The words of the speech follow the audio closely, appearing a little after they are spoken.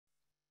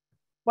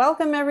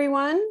Welcome,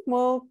 everyone.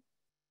 We'll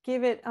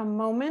give it a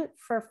moment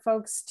for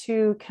folks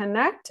to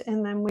connect,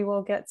 and then we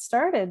will get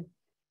started.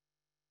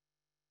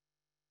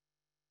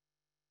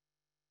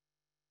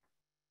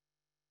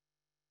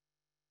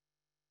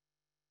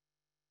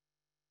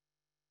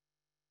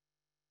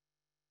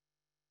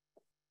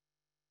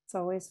 It's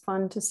always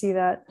fun to see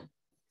that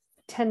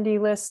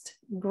attendee list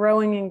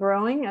growing and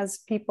growing as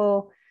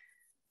people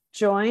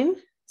join.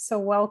 So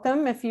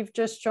welcome if you've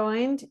just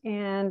joined.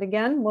 And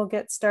again, we'll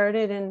get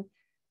started in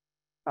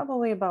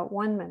probably about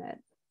 1 minute.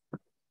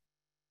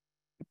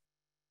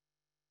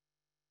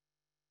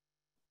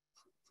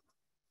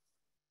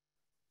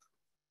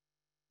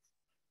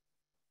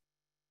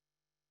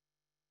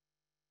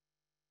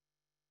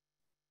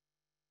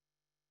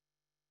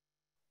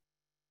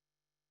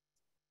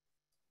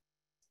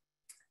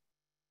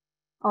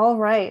 All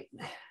right,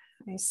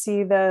 I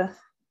see the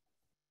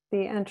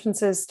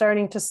entrances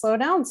starting to slow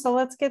down, so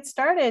let's get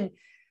started.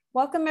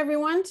 Welcome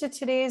everyone to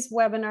today's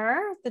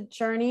webinar, The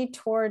Journey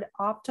Toward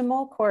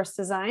Optimal Course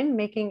Design,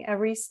 Making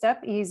Every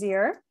Step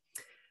Easier.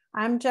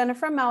 I'm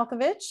Jennifer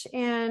Malkovich,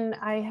 and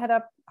I head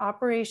up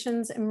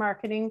operations and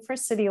marketing for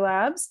Cidi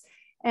Labs.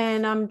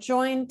 And I'm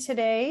joined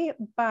today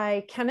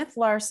by Kenneth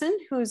Larson,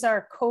 who's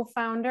our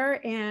co-founder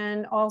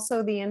and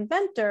also the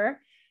inventor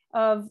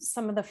of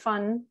some of the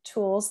fun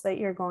tools that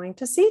you're going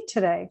to see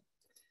today.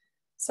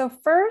 So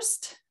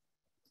first,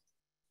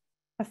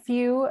 a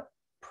few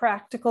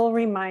practical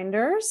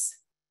reminders.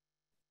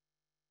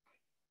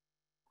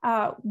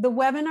 The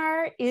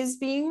webinar is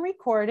being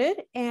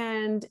recorded,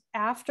 and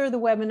after the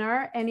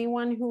webinar,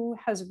 anyone who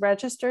has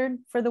registered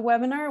for the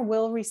webinar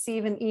will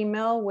receive an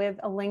email with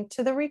a link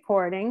to the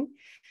recording.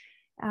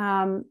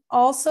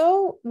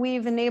 Also,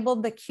 we've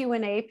enabled the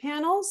Q&A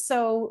panel,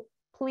 so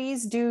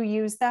please do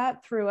use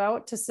that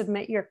throughout to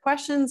submit your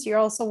questions. You're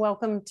also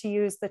welcome to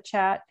use the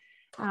chat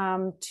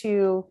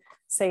to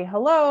say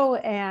hello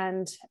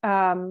and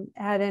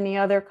add any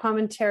other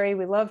commentary.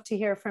 We love to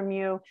hear from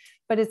you,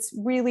 but it's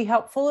really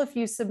helpful if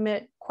you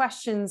submit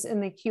questions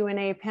in the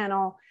Q&A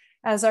panel,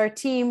 as our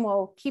team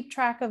will keep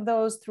track of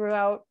those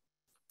throughout,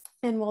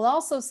 and we'll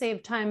also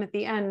save time at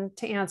the end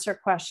to answer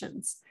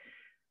questions.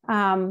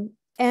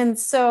 And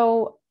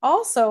so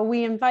also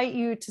we invite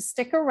you to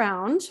stick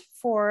around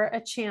for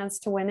a chance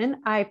to win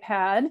an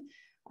iPad.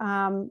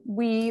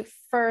 We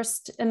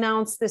first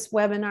announced this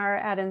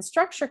webinar at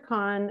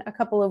InstructureCon a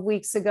couple of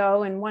weeks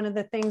ago, and one of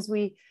the things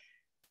we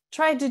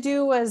tried to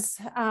do was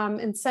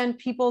incent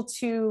people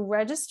to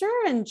register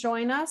and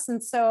join us.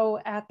 And so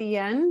at the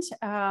end,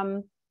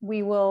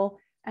 we will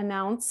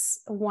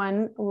announce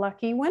one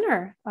lucky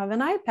winner of an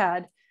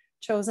iPad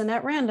chosen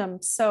at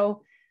random.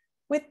 So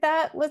with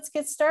that, let's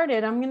get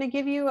started. I'm going to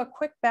give you a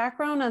quick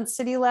background on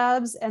Cidi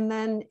Labs and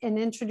then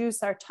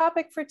introduce our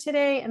topic for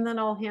today, and then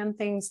I'll hand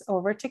things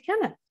over to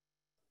Kenneth.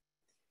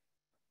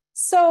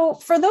 So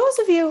for those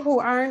of you who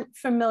aren't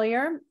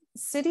familiar,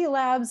 Cidi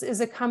Labs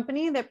is a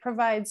company that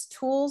provides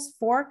tools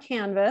for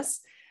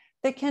Canvas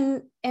that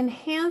can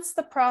enhance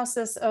the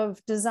process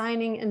of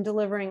designing and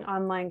delivering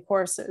online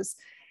courses.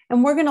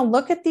 And we're going to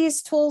look at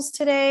these tools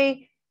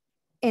today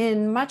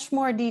in much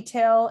more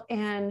detail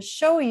and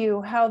show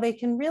you how they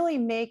can really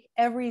make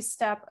every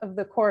step of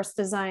the course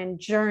design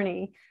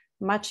journey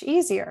much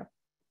easier.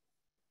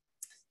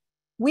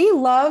 We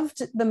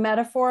loved the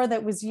metaphor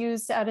that was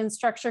used at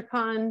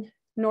InstructureCon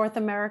North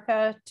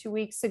America 2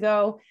 weeks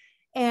ago,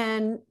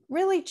 and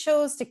really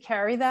chose to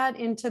carry that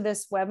into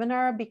this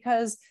webinar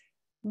because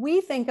we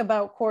think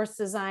about course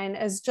design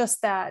as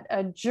just that,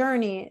 a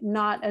journey,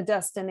 not a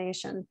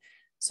destination.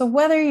 So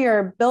whether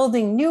you're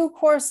building new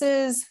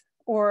courses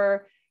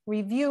or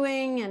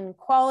reviewing and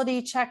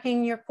quality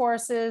checking your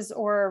courses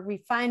or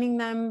refining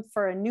them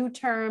for a new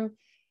term,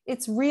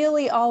 it's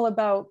really all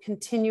about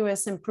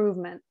continuous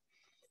improvement.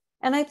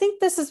 And I think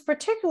this is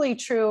particularly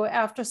true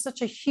after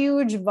such a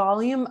huge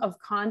volume of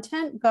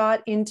content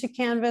got into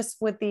Canvas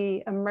with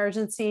the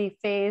emergency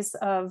phase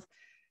of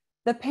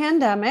the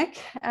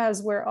pandemic,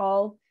 as we're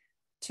all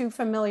too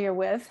familiar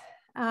with.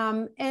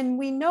 And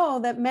we know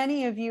that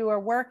many of you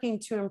are working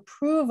to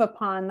improve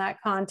upon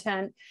that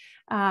content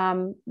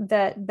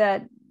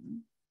that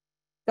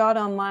got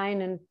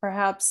online in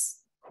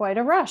perhaps quite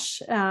a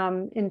rush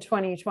in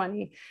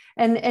 2020,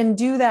 and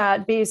do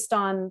that based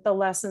on the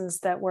lessons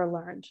that were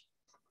learned.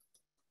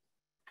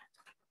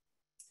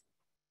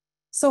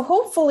 So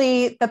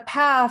hopefully the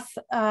path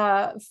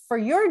for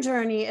your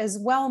journey is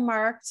well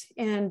marked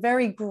and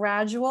very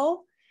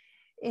gradual,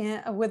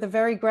 with a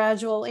very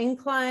gradual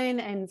incline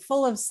and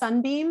full of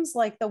sunbeams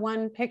like the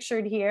one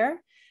pictured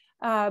here.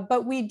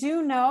 But we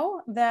do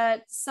know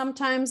that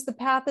sometimes the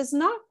path is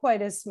not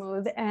quite as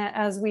smooth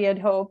as we had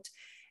hoped,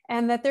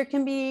 and that there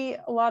can be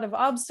a lot of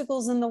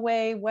obstacles in the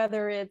way,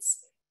 whether it's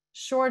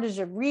shortage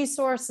of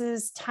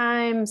resources,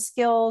 time,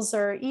 skills,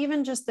 or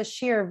even just the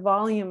sheer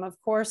volume of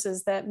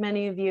courses that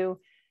many of you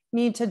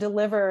need to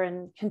deliver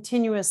and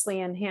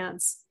continuously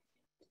enhance.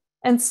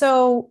 And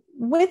so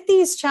with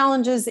these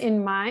challenges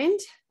in mind,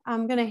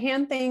 I'm going to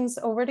hand things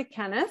over to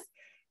Kenneth,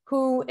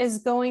 who is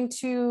going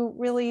to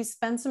really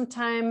spend some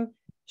time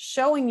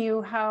showing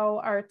you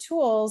how our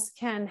tools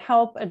can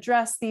help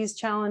address these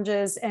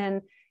challenges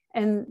and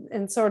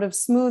sort of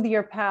smooth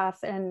your path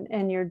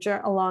and your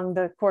along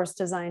the course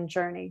design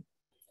journey.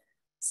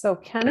 So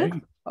Kenneth,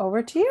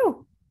 over to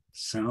you.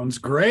 Sounds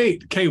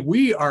great. Okay,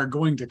 we are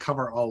going to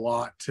cover a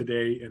lot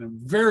today in a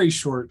very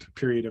short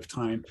period of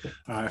time.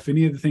 If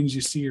any of the things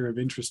you see are of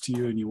interest to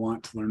you and you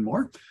want to learn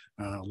more,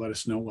 let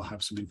us know. We'll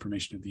have some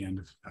information at the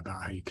end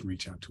about how you can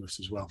reach out to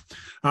us as well.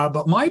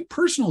 But my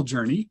personal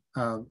journey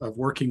of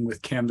working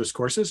with Canvas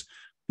courses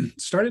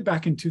started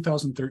back in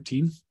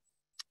 2013.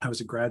 I was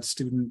a grad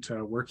student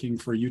working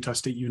for Utah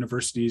State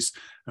University's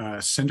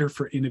Center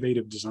for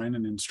Innovative Design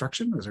and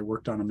Instruction as I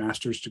worked on a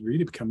master's degree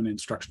to become an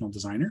instructional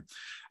designer.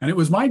 And it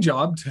was my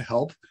job to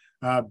help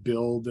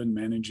build and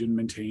manage and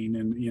maintain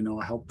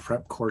and, help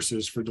prep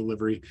courses for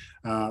delivery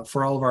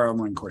for all of our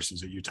online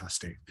courses at Utah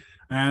State.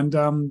 And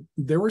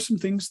there were some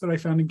things that I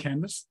found in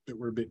Canvas that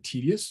were a bit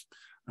tedious.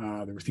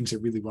 There were things I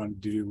really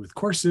wanted to do with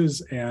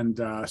courses. And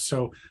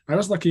so I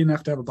was lucky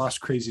enough to have a boss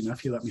crazy enough.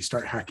 He let me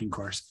start hacking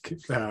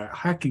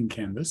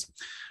Canvas.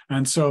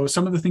 And so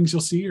some of the things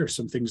you'll see are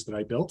some things that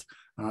I built.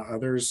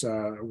 Others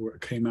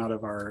came out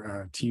of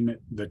our team,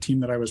 the team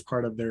that I was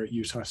part of there at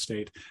Utah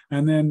State.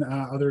 And then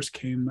others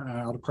came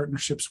out of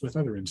partnerships with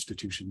other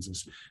institutions,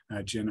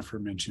 as Jennifer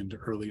mentioned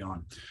early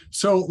on.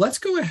 So let's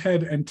go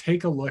ahead and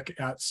take a look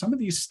at some of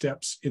these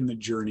steps in the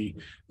journey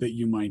that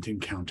you might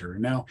encounter.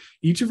 Now,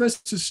 each of us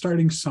is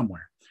starting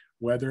somewhere,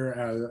 whether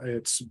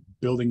it's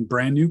building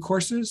brand new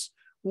courses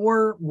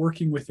or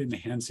working with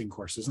enhancing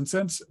courses. And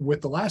since with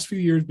the last few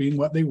years being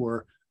what they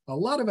were, a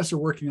lot of us are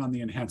working on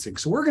the enhancing.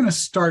 So we're going to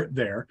start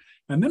there,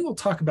 and then we'll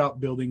talk about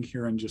building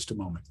here in just a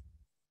moment.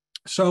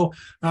 So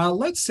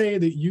let's say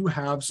that you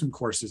have some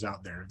courses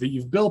out there that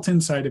you've built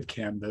inside of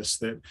Canvas,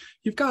 that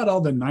you've got all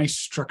the nice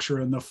structure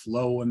and the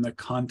flow and the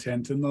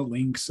content and the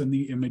links and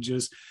the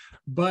images,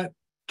 but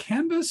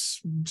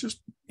Canvas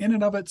just in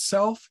and of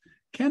itself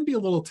can be a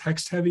little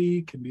text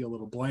heavy, can be a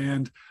little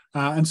bland.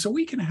 And so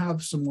we can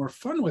have some more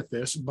fun with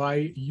this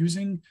by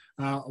using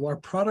our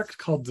product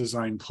called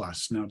Design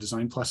Plus. Now,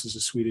 Design Plus is a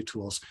suite of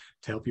tools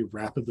to help you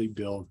rapidly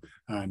build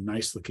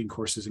nice looking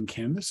courses in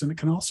Canvas. And it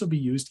can also be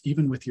used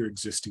even with your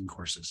existing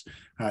courses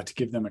to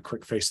give them a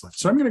quick facelift.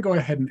 So I'm going to go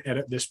ahead and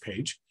edit this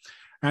page.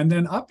 And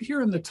then up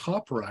here in the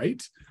top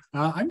right,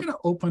 I'm going to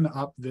open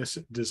up this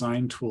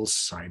design tools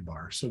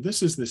sidebar. So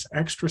this is this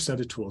extra set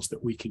of tools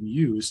that we can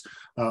use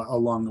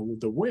along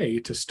the way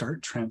to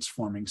start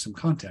transforming some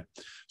content.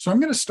 So I'm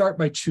going to start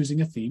by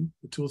choosing a theme.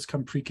 The tools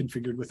come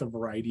pre-configured with a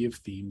variety of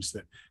themes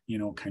that,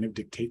 kind of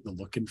dictate the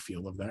look and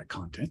feel of that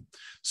content.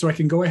 So I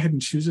can go ahead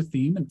and choose a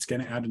theme, and it's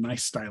going to add a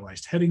nice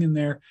stylized heading in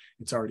there.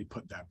 It's already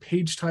put that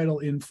page title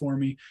in for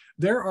me.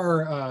 There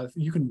are,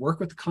 you can work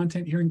with the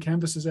content here in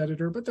Canvas's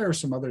editor, but there are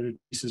some other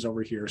pieces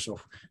over here. So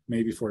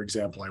maybe, for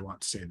example, I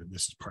want to say that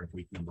this is part of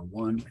week number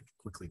 1. I can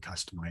quickly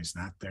customize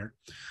that there.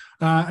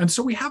 And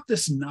so we have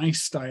this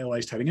nice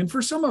stylized heading. And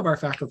for some of our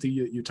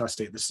faculty at Utah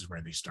State, this is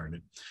where they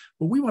started.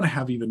 But we want to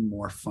have even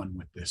more fun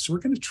with this. So we're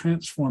going to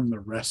transform the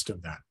rest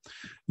of that.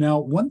 Now,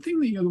 one thing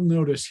that you'll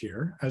notice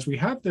here, as we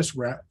have this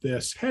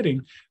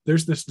heading,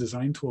 there's this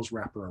design tools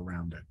wrapper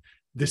around it.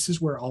 This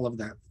is where all of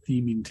that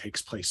theming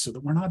takes place so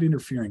that we're not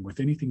interfering with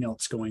anything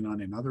else going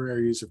on in other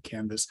areas of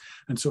Canvas.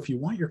 And so if you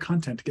want your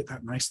content to get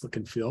that nice look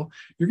and feel,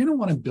 you're going to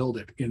want to build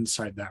it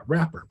inside that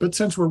wrapper. But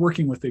since we're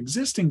working with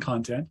existing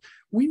content,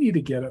 we need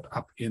to get it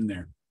up in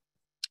there.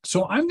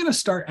 So I'm going to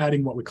start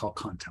adding what we call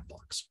content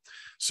blocks.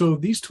 So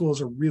these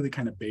tools are really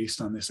kind of based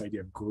on this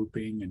idea of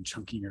grouping and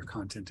chunking your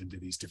content into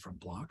these different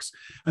blocks.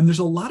 And there's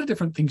a lot of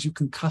different things you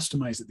can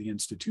customize at the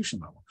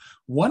institution level.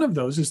 One of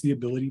those is the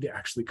ability to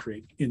actually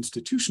create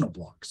institutional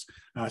blocks.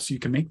 So you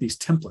can make these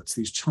templates,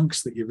 these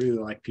chunks that you really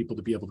like people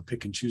to be able to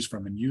pick and choose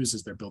from and use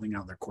as they're building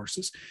out their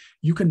courses.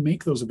 You can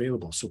make those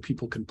available so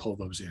people can pull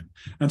those in.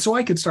 And so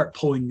I could start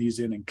pulling these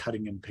in and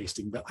cutting and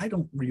pasting, but I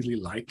don't really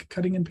like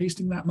cutting and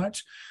pasting that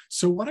much.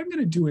 So what I'm going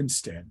to do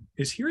instead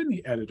is here in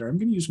the editor, I'm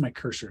going to use my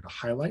cursor to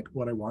highlight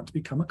what I want to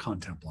become a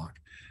content block.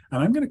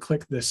 And I'm going to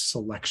click this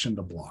selection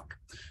to block.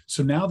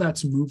 So now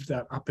that's moved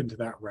that up into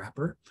that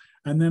wrapper.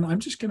 And then I'm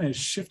just going to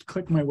shift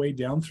click my way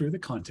down through the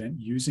content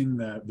using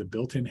the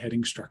built-in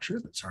heading structure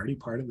that's already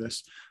part of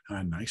this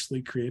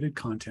nicely created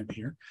content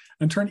here,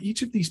 and turn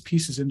each of these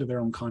pieces into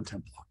their own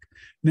content block.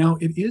 Now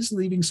it is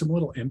leaving some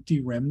little empty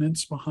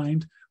remnants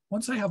behind.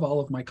 Once I have all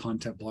of my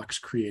content blocks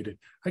created,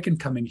 I can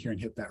come in here and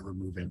hit that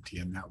remove empty,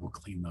 and that will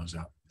clean those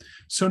up.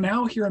 So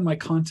now here in my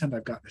content,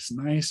 I've got this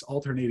nice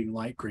alternating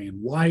light gray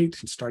and white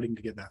and starting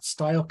to get that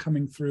style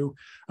coming through.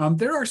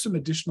 There are some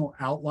additional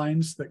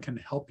outlines that can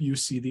help you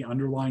see the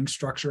underlying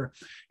structure.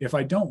 If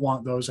I don't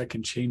want those, I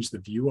can change the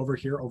view over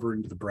here over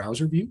into the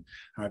browser view.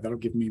 That'll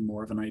give me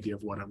more of an idea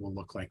of what it will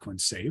look like when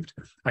saved.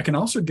 I can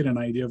also get an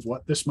idea of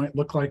what this might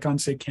look like on,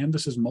 say,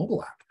 Canvas's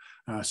mobile app.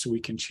 So we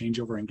can change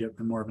over and get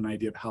more of an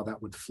idea of how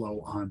that would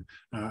flow on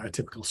a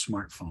typical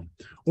smartphone.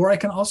 Or I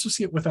can also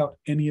see it without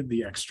any of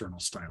the external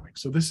styling.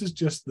 So this is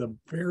just the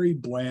very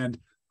bland,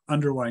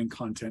 underlying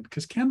content,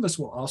 because Canvas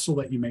will also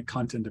let you make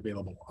content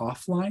available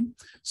offline,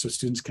 so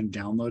students can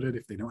download it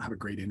if they don't have a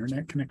great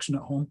internet connection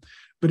at home.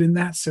 But in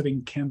that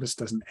setting, Canvas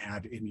doesn't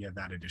add any of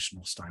that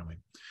additional styling.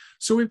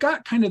 So we've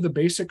got kind of the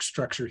basic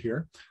structure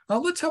here.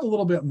 Let's have a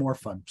little bit more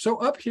fun. So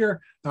up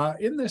here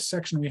in this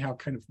section, we have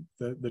kind of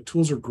the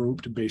tools are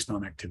grouped based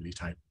on activity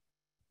type.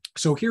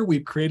 So here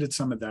we've created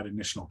some of that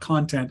initial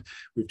content.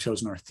 We've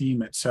chosen our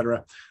theme,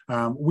 etc.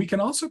 We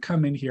can also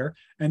come in here,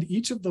 and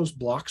each of those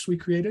blocks we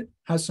created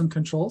has some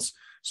controls.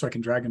 So I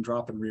can drag and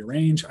drop and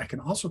rearrange. I can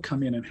also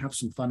come in and have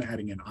some fun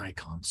adding in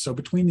icons. So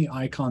between the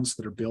icons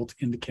that are built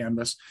into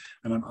Canvas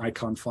and an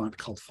icon font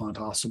called Font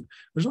Awesome,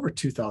 there's over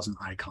 2,000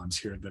 icons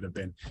here that have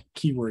been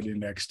keyword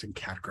indexed and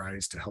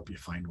categorized to help you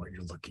find what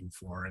you're looking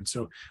for. And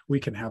so we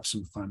can have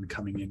some fun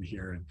coming in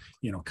here and,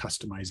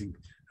 customizing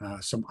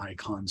some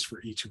icons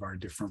for each of our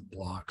different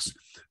blocks.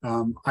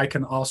 I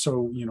can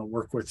also,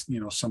 work with,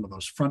 some of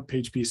those front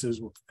page pieces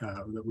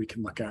that we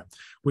can look at.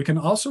 We can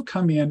also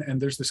come in,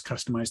 and there's this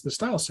customize the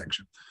style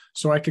section.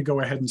 So I could go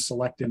ahead and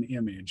select an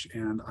image,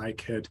 and I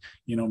could,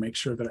 make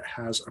sure that it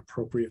has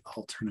appropriate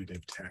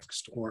alternative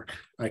text, or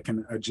I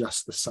can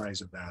adjust the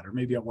size of that, or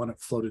maybe I want it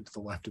floated to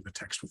the left of the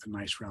text with a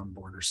nice round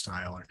border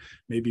style, or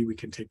maybe we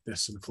can take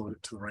this and float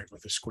it to the right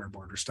with a square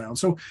border style.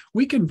 So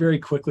we can very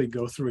quickly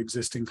go through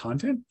existing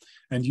content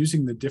and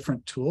using the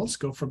different tools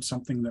go from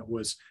something that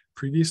was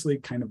previously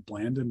kind of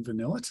bland and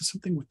vanilla to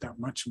something with that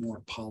much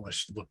more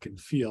polished look and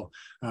feel.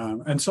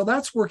 And so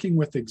that's working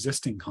with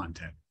existing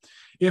content.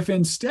 If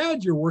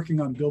instead you're working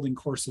on building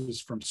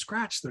courses from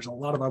scratch, there's a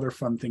lot of other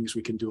fun things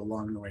we can do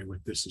along the way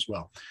with this as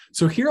well.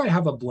 So here I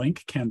have a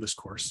blank Canvas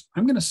course.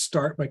 I'm going to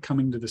start by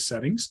coming to the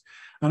settings,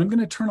 and I'm going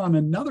to turn on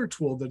another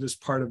tool that is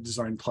part of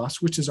Design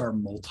Plus, which is our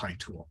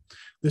multi-tool.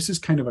 This is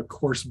kind of a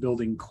course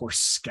building, course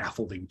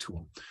scaffolding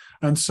tool.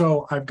 And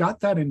so I've got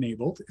that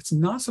enabled. It's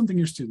not something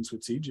your students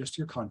would see, just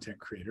your content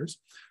creators,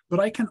 but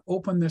I can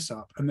open this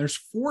up, and there's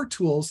 4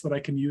 tools that I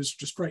can use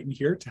just right in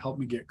here to help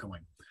me get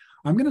going.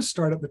 I'm going to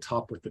start at the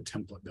top with the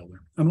template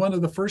builder. And one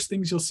of the first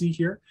things you'll see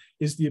here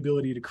is the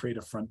ability to create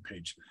a front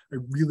page. I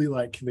really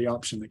like the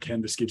option that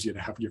Canvas gives you to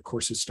have your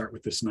courses start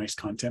with this nice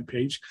content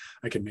page.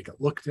 I can make it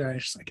look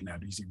nice. I can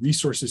add easy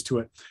resources to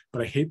it,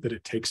 but I hate that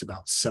it takes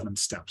about 7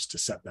 steps to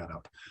set that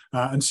up.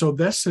 And so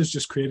this has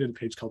just created a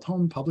page called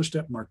Home, published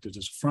it, marked it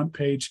as a front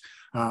page.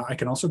 I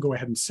can also go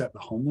ahead and set the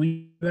home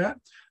link to that.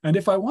 And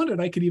if I wanted,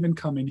 I could even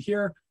come in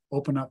here,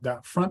 open up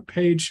that front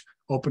page,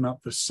 open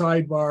up the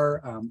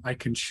sidebar. I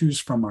can choose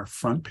from our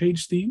front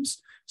page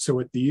themes. So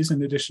with these,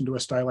 in addition to a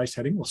stylized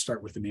heading, we'll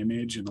start with an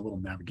image and a little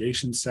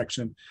navigation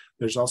section.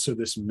 There's also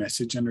this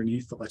message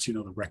underneath that lets you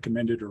know the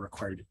recommended or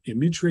required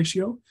image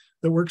ratio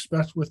that works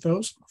best with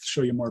those. I'll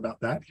show you more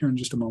about that here in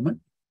just a moment.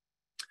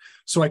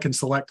 So I can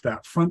select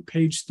that front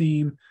page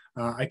theme.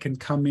 I can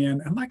come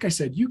in, and like I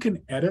said, you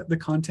can edit the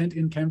content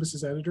in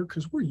Canvas's editor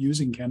because we're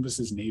using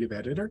Canvas's native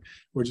editor.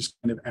 We're just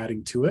kind of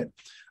adding to it.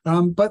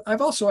 But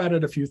I've also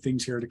added a few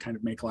things here to kind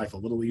of make life a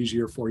little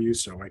easier for you.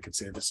 So I could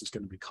say this is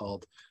going to be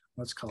called,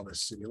 let's call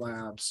this Cidi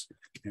Labs,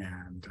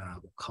 and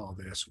we'll call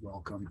this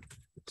Welcome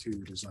to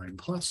Design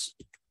Plus.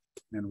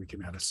 And we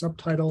can add a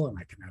subtitle, and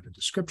I can add a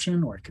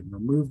description, or I can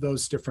remove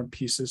those different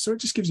pieces. So it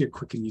just gives you a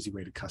quick and easy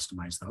way to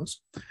customize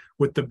those.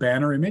 With the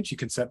banner image, you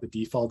can set the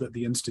default at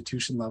the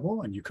institution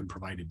level, and you can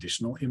provide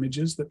additional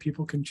images that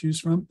people can choose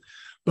from.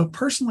 But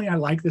personally, I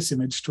like this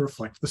image to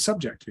reflect the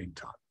subject being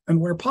taught, and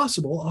where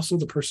possible, also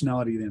the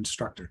personality of the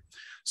instructor.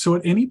 So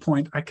at any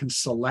point, I can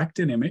select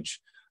an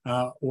image,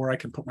 or I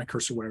can put my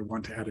cursor where I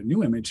want to add a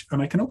new image,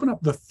 and I can open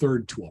up the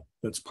third tool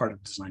that's part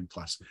of Design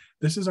Plus.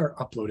 This is our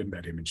Upload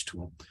Embed Image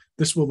tool.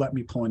 This will let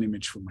me pull an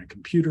image from my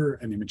computer,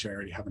 an image I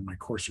already have in my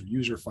course or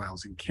user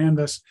files in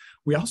Canvas.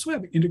 We also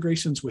have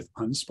integrations with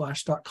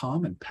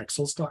unsplash.com and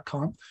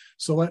pexels.com.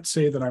 So let's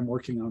say that I'm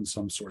working on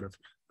some sort of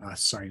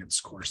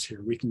science course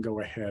here. We can go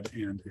ahead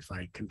and, if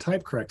I can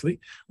type correctly,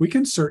 we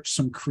can search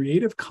some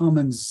Creative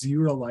Commons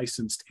 0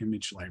 licensed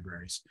image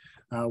libraries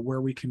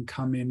where we can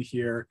come in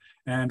here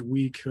and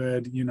we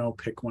could,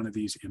 pick one of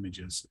these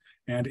images.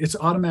 And it's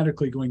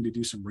automatically going to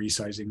do some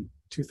resizing.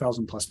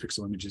 2,000 plus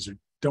pixel images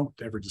don't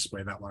ever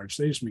display that large.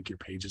 They just make your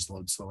pages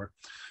load slower.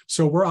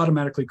 So we're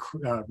automatically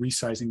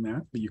resizing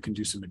that, but you can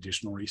do some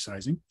additional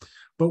resizing.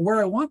 But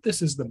where I want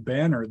this is the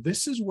banner.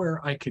 This is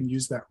where I can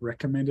use that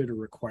recommended or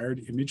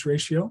required image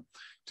ratio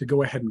to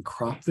go ahead and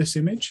crop this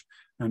image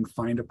and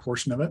find a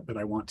portion of it that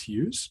I want to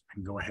use. I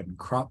can go ahead and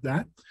crop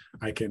that.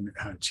 I can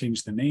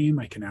change the name.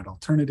 I can add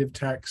alternative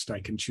text. I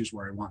can choose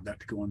where I want that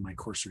to go in my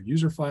course or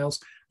user files.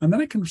 And then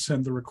I can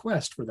send the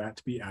request for that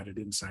to be added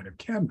inside of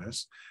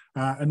Canvas.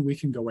 And we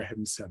can go ahead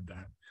and set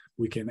that.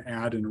 We can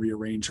add and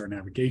rearrange our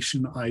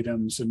navigation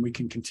items, and we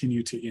can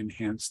continue to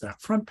enhance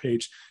that front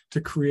page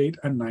to create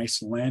a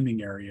nice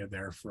landing area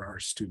there for our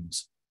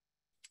students.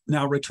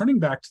 Now, returning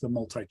back to the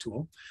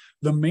multi-tool,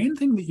 the main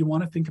thing that you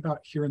want to think about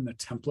here in the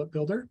template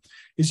builder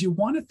is you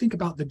want to think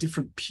about the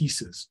different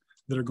pieces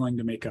that are going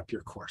to make up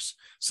your course.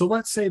 So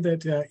let's say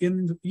that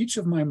in each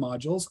of my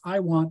modules, I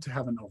want to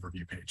have an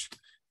overview page.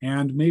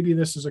 And maybe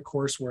this is a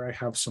course where I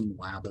have some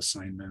lab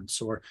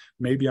assignments, or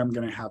maybe I'm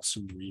going to have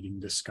some reading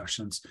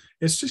discussions.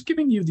 It's just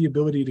giving you the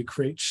ability to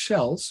create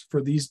shells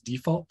for these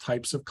default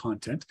types of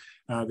content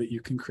that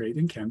you can create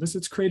in Canvas.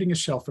 It's creating a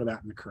shell for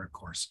that in the current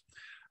course.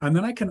 And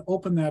then I can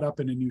open that up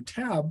in a new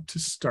tab to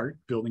start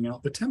building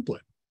out the template.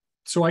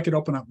 So I could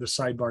open up the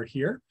sidebar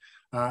here,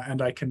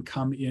 and I can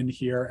come in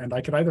here, and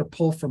I could either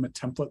pull from a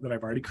template that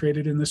I've already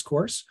created in this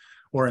course,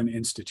 or an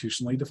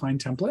institutionally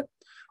defined template.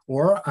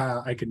 Or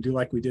I can do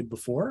like we did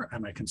before,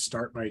 and I can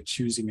start by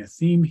choosing a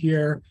theme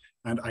here,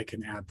 and I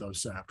can add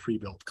those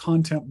pre-built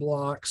content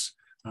blocks,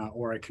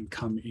 or I can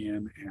come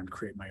in and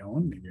create my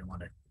own. Maybe I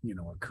want a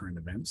current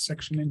events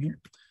section in here.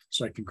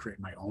 So I can create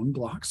my own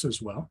blocks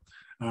as well.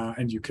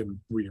 And you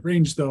can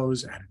rearrange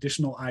those, add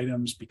additional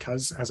items,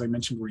 because as I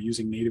mentioned, we're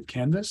using native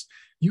Canvas.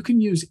 You can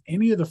use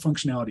any of the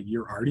functionality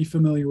you're already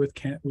familiar with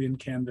in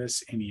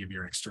Canvas, any of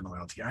your external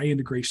LTI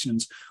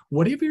integrations,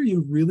 whatever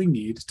you really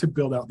need to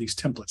build out these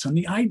templates. And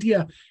the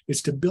idea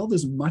is to build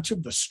as much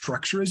of the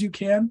structure as you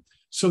can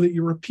so that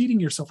you're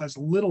repeating yourself as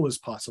little as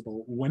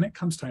possible when it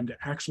comes time to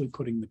actually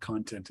putting the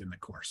content in the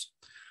course.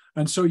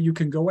 And so you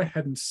can go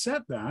ahead and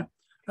set that,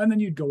 and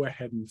then you'd go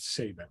ahead and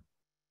save it.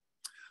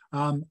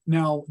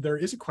 Now, there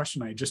is a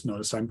question I just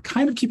noticed. I'm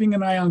kind of keeping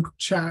an eye on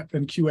chat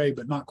and QA,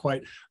 but not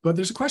quite. But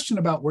there's a question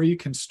about where you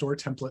can store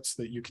templates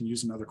that you can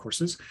use in other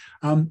courses.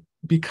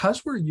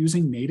 Because we're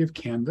using native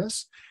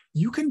Canvas,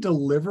 you can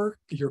deliver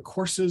your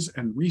courses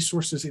and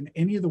resources in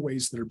any of the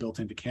ways that are built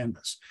into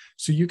Canvas.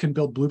 So you can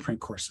build blueprint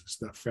courses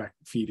that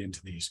feed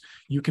into these.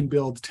 You can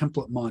build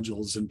template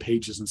modules and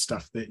pages and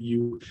stuff that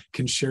you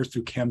can share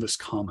through Canvas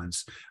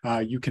Commons.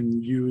 You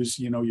can use,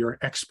 your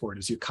export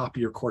as you copy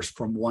your course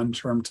from one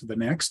term to the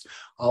next.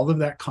 All of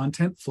that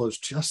content flows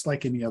just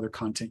like any other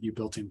content you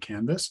built in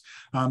Canvas,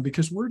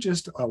 because we're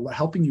just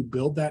helping you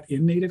build that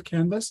in native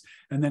Canvas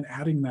and then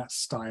adding that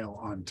style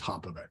on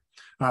top of it.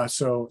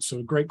 So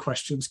great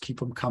questions, keep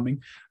them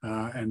coming,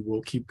 and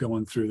we'll keep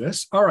going through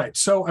this. All right,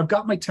 so I've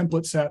got my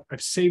template set,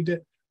 I've saved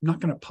it. I'm not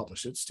going to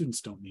publish it.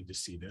 Students don't need to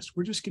see this.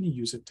 We're just going to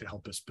use it to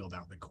help us build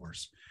out the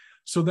course.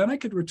 So then I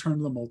could return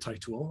to the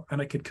multi-tool,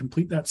 and I could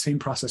complete that same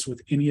process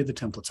with any of the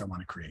templates I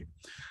want to create.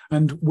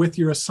 And with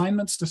your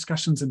assignments,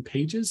 discussions, and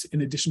pages,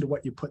 in addition to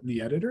what you put in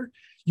the editor,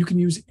 you can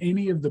use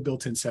any of the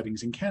built-in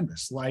settings in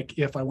Canvas. Like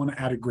if I want to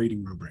add a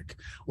grading rubric,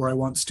 or I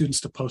want students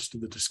to post to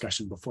the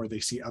discussion before they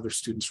see other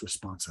students'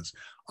 responses.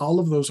 All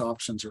of those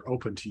options are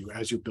open to you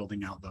as you're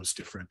building out those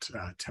different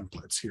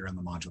templates here in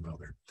the module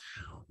builder.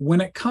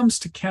 When it comes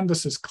to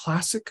Canvas's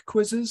classic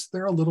quizzes,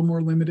 they're a little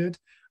more limited.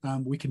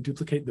 We can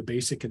duplicate the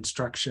basic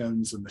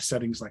instructions and the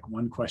settings like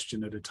one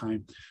question at a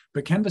time,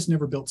 but Canvas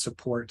never built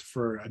support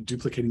for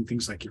duplicating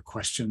things like your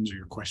questions or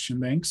your question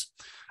banks.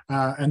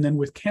 And then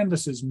with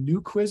Canvas's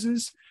new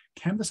quizzes,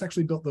 Canvas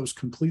actually built those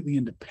completely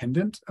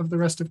independent of the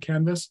rest of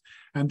Canvas,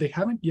 and they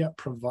haven't yet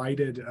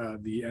provided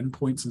the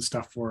endpoints and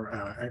stuff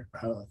for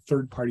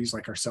third parties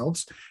like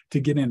ourselves to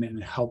get in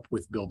and help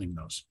with building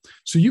those.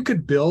 So you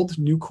could build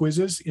new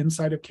quizzes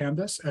inside of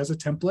Canvas as a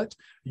template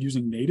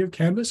using native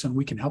Canvas, and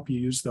we can help you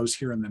use those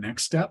here in the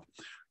next step.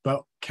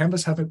 But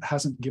Canvas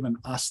hasn't given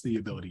us the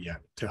ability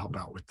yet to help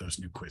out with those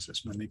new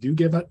quizzes. When they do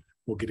give it,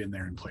 we'll get in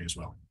there and play as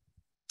well.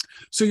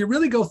 So you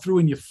really go through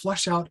and you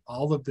flush out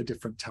all of the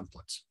different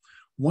templates.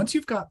 Once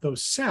you've got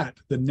those set,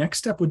 the next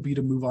step would be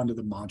to move on to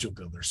the module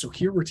builder. So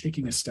here we're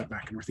taking a step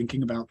back and we're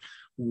thinking about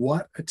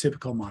what a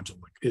typical module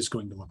is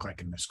going to look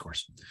like in this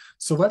course.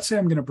 So let's say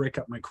I'm going to break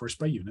up my course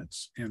by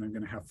units, and I'm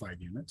going to have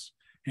 5 units.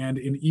 And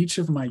in each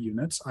of my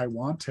units, I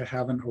want to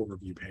have an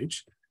overview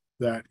page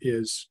that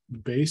is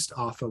based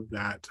off of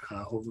that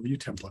overview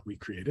template we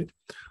created.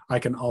 I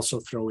can also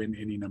throw in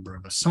any number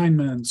of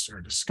assignments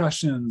or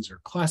discussions or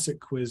classic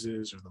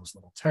quizzes or those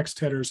little text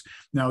headers.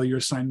 Now your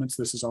assignments,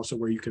 this is also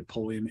where you could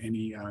pull in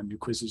any new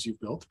quizzes you've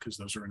built, because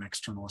those are an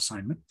external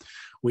assignment.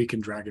 We can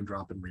drag and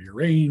drop and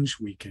rearrange.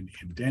 We can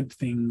indent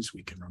things.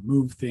 We can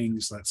remove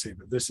things. Let's say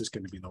that this is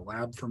going to be the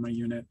lab for my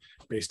unit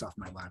based off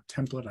my lab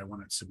template. I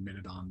want it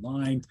submitted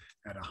online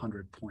at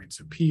 100 points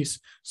a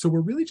piece. So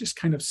we're really just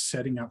kind of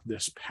setting up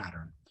this pattern.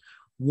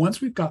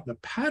 Once we've got the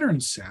pattern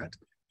set,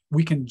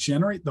 we can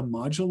generate the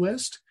module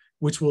list,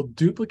 which will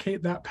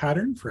duplicate that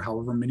pattern for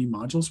however many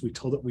modules we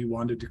told it we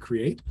wanted to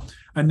create.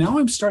 And now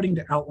I'm starting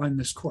to outline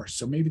this course.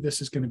 So maybe this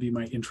is going to be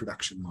my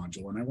introduction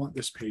module, and I want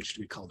this page to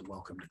be called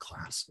Welcome to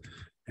Class,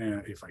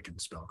 if I can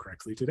spell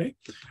correctly today.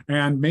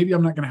 And maybe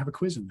I'm not going to have a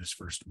quiz in this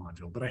first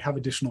module, but I have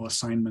additional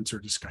assignments or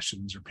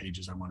discussions or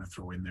pages I want to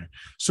throw in there.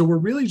 So we're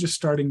really just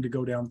starting to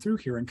go down through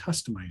here and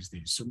customize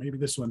these. So maybe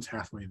this one's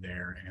halfway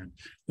there, and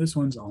this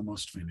one's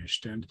almost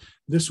finished, and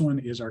this one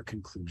is our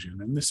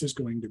conclusion, and this is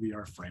going to be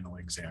our final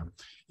exam.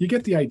 You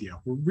get the idea.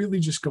 We're really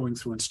just going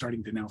through and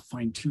starting to now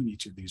fine-tune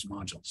each of these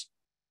modules.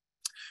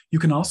 You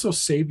can also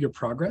save your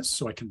progress,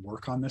 so I can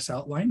work on this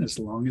outline as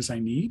long as I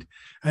need.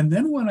 And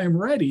then when I'm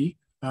ready,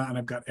 and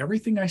I've got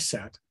everything I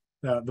set,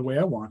 the way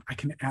I want, I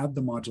can add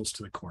the modules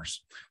to the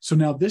course. So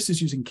now this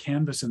is using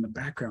Canvas in the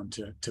background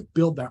to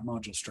build that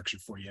module structure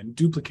for you and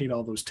duplicate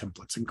all those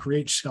templates and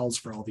create shells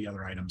for all the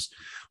other items.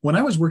 When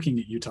I was working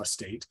at Utah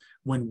State,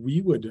 when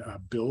we would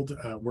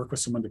work with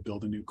someone to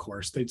build a new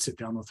course, they'd sit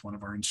down with one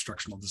of our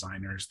instructional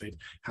designers. They'd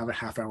have a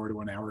half-hour to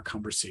an hour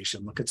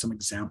conversation, look at some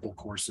example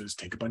courses,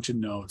 take a bunch of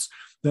notes.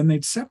 Then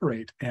they'd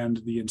separate,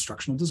 and the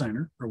instructional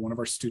designer or one of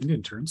our student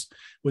interns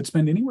would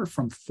spend anywhere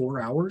from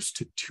 4 hours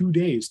to 2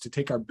 days to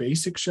take our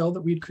basic shell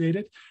that we'd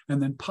created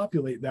and then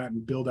populate that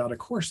and build out a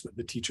course that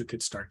the teacher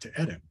could start to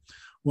edit.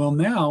 Well,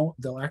 now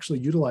they'll actually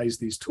utilize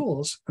these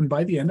tools, and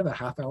by the end of a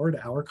half-hour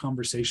to hour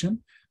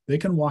conversation, they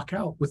can walk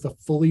out with a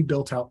fully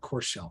built out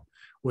course shell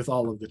with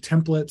all of the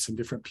templates and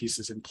different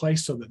pieces in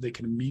place so that they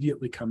can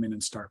immediately come in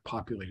and start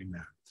populating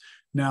that.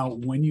 Now,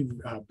 when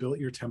you've built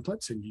your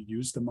templates and you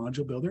use the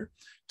module builder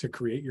to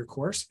create your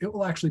course, it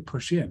will actually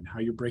push in how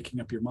you're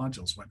breaking up your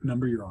modules, what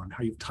number you're on,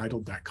 how you've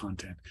titled that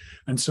content.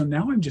 And so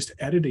now I'm just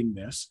editing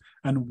this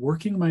and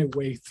working my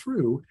way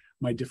through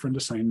my different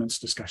assignments,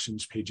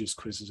 discussions, pages,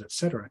 quizzes,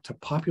 etc., to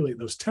populate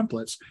those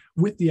templates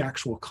with the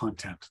actual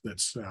content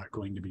that's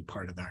going to be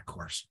part of that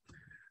course.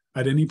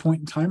 At any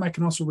point in time, I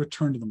can also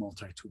return to the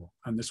multi-tool,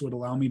 and this would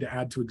allow me to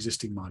add to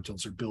existing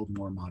modules or build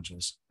more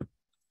modules.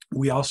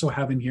 We also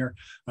have in here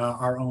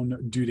our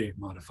own due date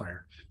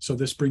modifier. So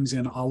this brings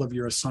in all of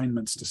your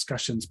assignments,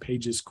 discussions,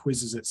 pages,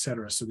 quizzes,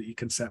 etc., so that you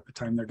can set the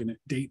time they're going to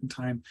date and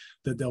time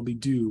that they'll be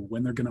due,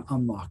 when they're going to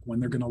unlock, when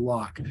they're going to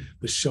lock,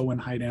 the show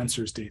and hide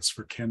answers dates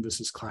for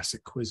Canvas's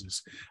classic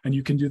quizzes. And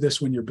you can do this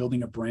when you're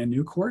building a brand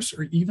new course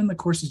or even the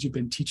courses you've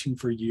been teaching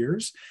for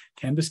years.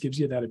 Canvas gives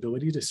you that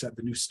ability to set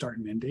the new start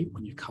and end date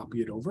when you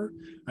copy it over,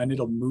 and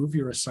it'll move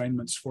your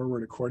assignments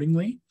forward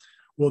accordingly.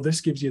 Well,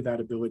 this gives you that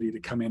ability to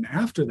come in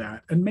after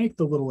that and make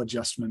the little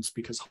adjustments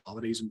because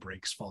holidays and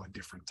breaks fall at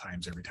different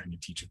times every time you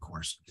teach a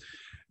course.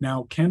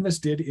 Now, Canvas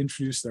did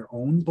introduce their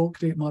own bulk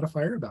date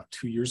modifier about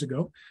 2 years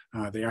ago.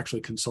 They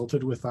actually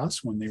consulted with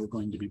us when they were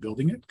going to be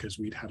building it because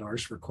we'd had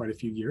ours for quite a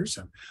few years.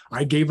 And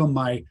I gave them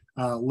my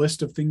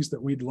list of things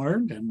that we'd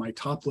learned and my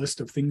top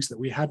list of things that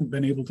we hadn't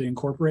been able to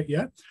incorporate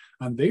yet.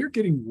 And they are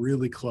getting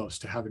really close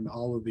to having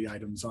all of the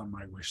items on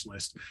my wish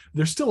list.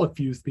 There's still a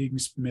few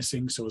things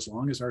missing. So as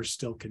long as ours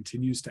still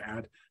continues to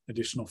add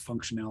additional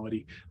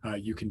functionality,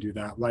 you can do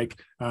that.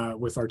 Like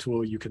with our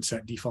tool, you can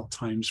set default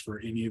times for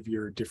any of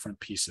your different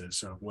pieces.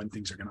 So when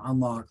things are going to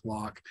unlock,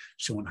 lock,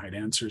 show and hide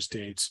answers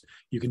dates.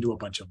 You can do a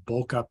bunch of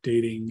bulk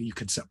updating. You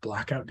can set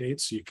blackout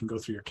dates. So you can go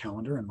through your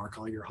calendar and mark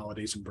all your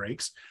holidays and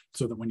breaks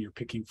so that when you're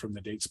picking from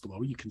the dates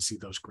below, you can see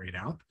those grayed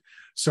out.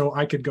 So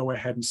I could go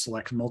ahead and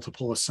select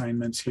multiple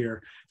assignments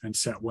here and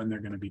set when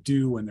they're going to be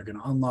due, when they're going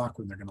to unlock,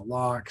 when they're going to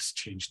lock,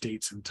 change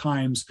dates and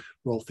times,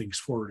 roll things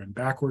forward and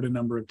backward a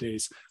number of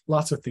days,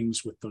 lots of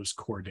things with those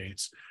core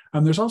dates.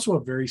 And there's also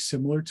a very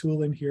similar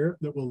tool in here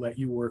that will let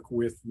you work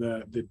with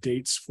the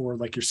dates for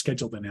like your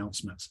scheduled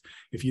announcements.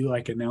 If you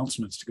like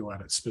announcements to go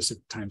out at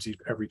specific times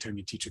every time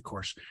you teach a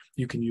course,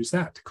 you can use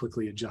that to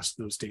quickly adjust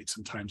those dates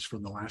and times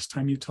from the last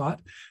time you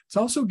taught. It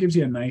also gives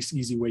you a nice,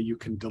 easy way you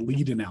can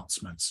delete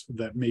announcements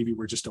that maybe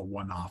were just a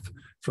one-off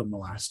from the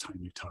last time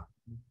you taught.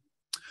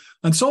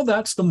 And so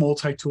that's the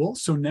multi-tool.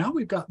 So now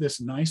we've got this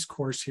nice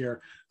course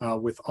here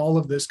with all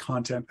of this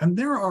content. And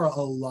there are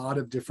a lot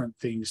of different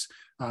things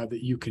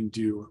that you can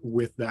do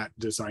with that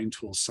design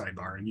tools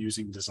sidebar and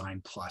using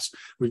Design Plus.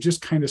 We've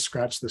just kind of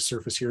scratched the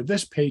surface here.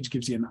 This page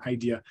gives you an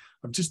idea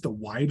of just the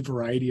wide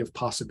variety of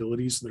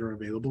possibilities that are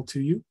available to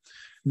you.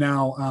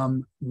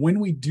 Now, when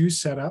we do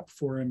set up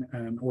for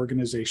an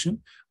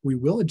organization, we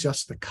will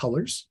adjust the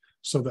colors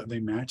so that they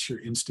match your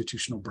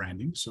institutional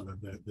branding, so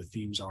that the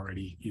themes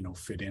already,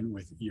 fit in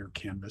with your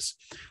Canvas.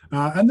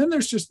 And then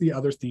there's just the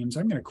other themes.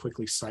 I'm going to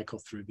quickly cycle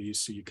through these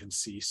so you can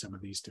see some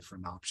of these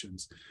different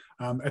options.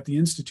 At the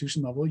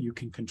institution level, you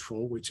can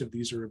control which of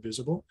these are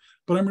visible,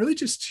 but I'm really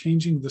just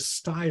changing the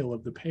style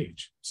of the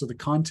page. So the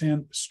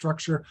content,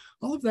 structure,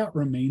 all of that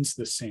remains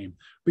the same,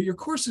 but your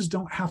courses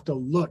don't have to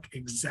look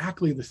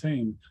exactly the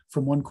same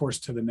from one course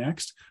to the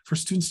next for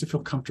students to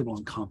feel comfortable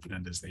and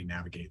confident as they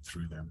navigate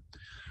through them.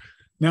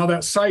 Now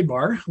that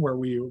sidebar where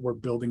we were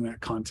building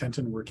that content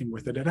and working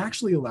with it, it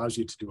actually allows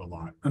you to do a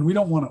lot, and we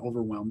don't want to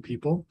overwhelm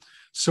people.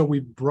 So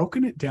we've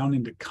broken it down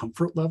into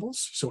comfort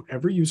levels. So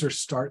every user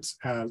starts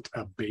at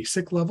a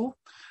basic level.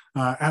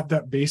 At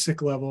that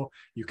basic level,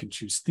 you can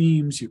choose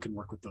themes, you can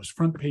work with those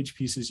front page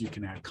pieces, you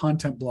can add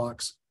content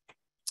blocks.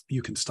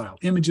 You can style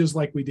images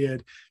like we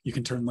did. You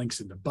can turn links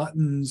into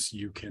buttons.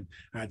 You can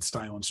add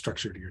style and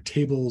structure to your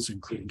tables,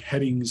 including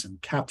headings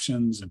and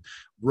captions and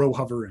row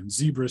hover and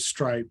zebra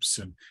stripes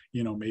and,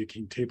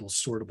 making tables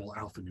sortable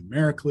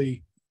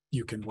alphanumerically.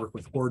 You can work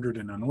with ordered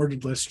and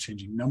unordered lists,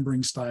 changing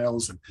numbering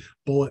styles and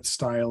bullet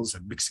styles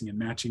and mixing and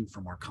matching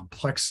for more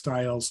complex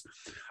styles.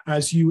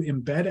 As you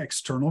embed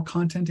external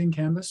content in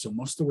Canvas, so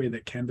most of the way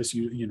that Canvas,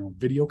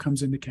 video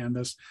comes into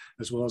Canvas,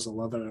 as well as a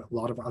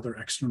lot of other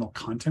external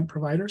content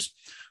providers,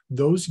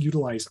 those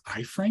utilize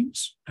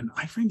iframes, and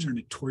iframes are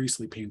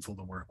notoriously painful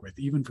to work with,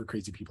 even for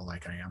crazy people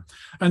like I am.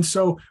 And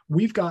so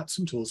we've got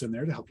some tools in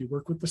there to help you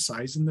work with the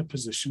size and the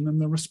position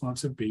and the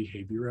responsive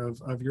behavior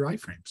of your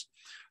iframes.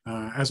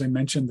 As I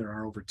mentioned, there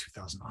are over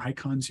 2,000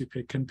 icons you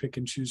can pick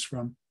and choose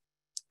from.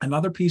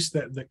 Another piece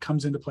that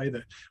comes into play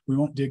that we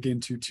won't dig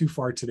into too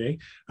far today,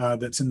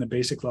 that's in the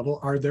basic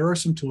level, there are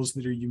some tools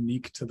that are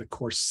unique to the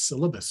course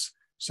syllabus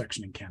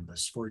section in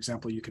Canvas. For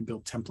example, you can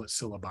build template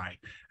syllabi,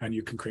 and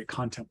you can create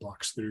content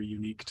blocks that are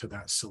unique to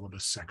that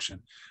syllabus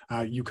section.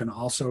 You can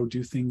also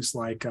do things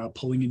like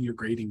pulling in your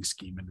grading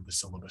scheme into the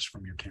syllabus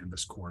from your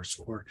Canvas course,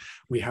 or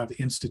we have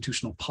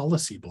institutional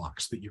policy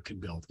blocks that you can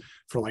build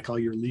for like all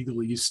your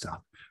legalese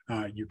stuff.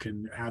 You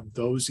can add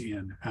those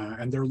in,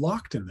 and they're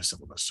locked in the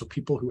syllabus. So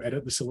people who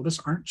edit the syllabus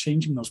aren't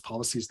changing those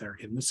policies that are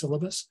in the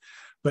syllabus.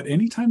 But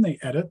anytime they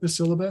edit the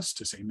syllabus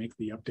to say, make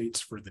the updates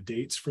for the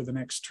dates for the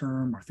next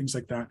term or things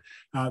like that,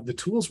 the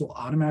tools will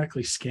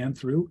automatically scan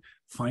through,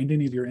 find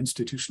any of your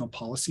institutional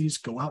policies,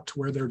 go out to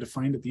where they're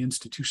defined at the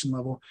institution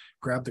level,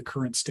 grab the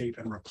current state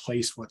and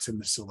replace what's in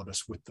the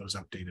syllabus with those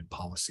updated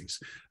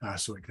policies.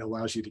 So it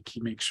allows you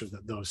to make sure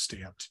that those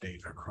stay up to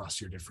date across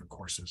your different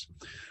courses.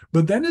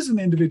 But then as an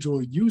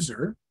individual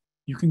user,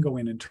 you can go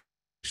in and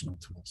traditional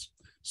tools.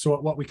 So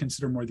at what we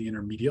consider more the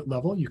intermediate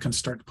level, you can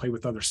start to play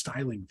with other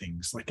styling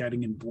things like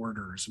adding in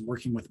borders and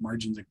working with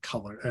margins and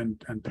color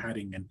and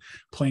padding and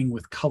playing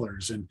with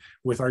colors. And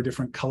with our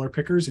different color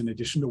pickers, in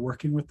addition to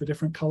working with the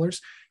different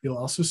colors, you'll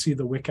also see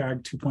the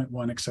WCAG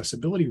 2.1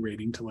 accessibility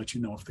rating to let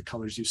you know if the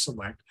colors you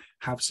select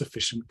have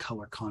sufficient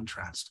color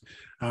contrast.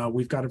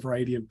 We've got a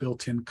variety of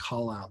built-in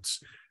callouts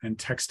and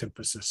text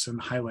emphasis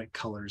and highlight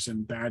colors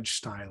and badge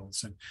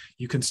styles. And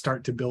you can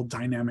start to build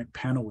dynamic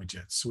panel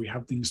widgets. So we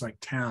have things like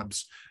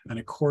tabs and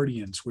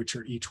accordions, which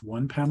are each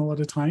one panel at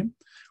a time.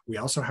 We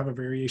also have a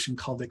variation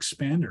called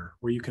expander,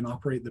 where you can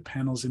operate the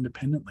panels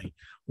independently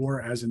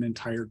or as an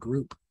entire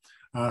group.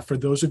 For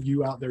those of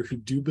you out there who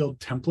do build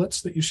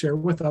templates that you share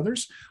with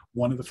others,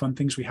 one of the fun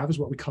things we have is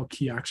what we call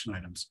key action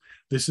items.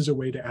 This is a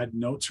way to add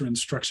notes or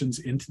instructions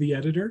into the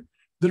editor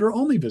that are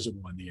only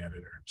visible in the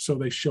editor. So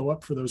they show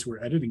up for those who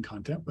are editing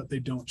content, but they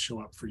don't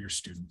show up for your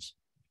students.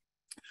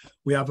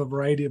 We have a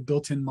variety of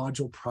built-in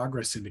module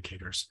progress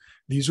indicators.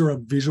 These are a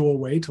visual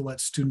way to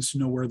let students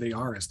know where they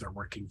are as they're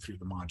working through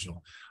the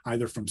module,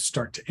 either from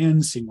start to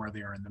end, seeing where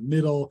they are in the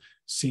middle,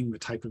 seeing the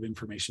type of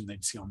information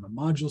they'd see on the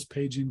modules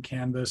page in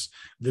Canvas.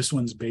 This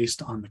one's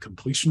based on the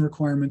completion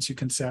requirements you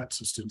can set,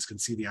 so students can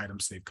see the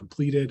items they've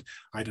completed,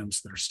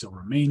 items that are still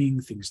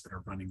remaining, things that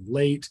are running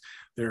late.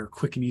 There are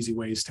quick and easy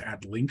ways to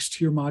add links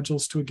to your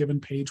modules to a given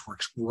page.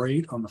 Works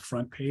great on the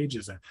front page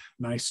as a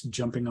nice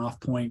jumping off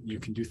point. You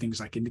can do things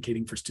like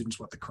indicating for students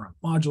what the current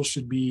module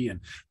should be and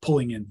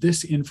pulling in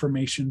this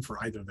information for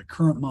either the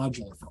current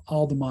module or for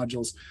all the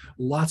modules.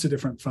 Lots of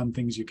different fun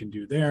things you can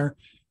do there.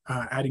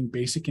 Adding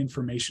basic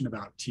information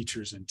about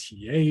teachers and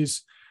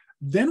TAs.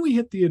 Then we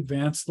hit the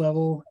advanced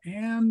level,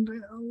 and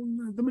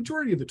the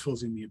majority of the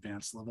tools in the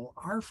advanced level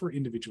are for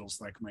individuals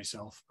like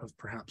myself of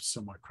perhaps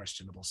somewhat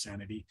questionable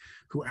sanity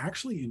who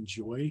actually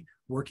enjoy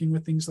working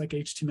with things like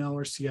HTML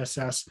or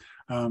CSS,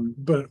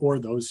 or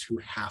those who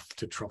have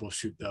to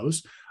troubleshoot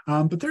those.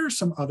 But there are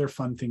some other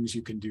fun things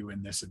you can do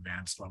in this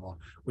advanced level.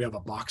 We have a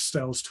box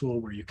styles tool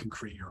where you can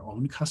create your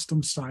own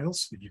custom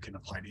styles that you can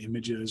apply to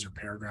images or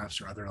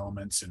paragraphs or other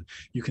elements, and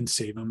you can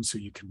save them so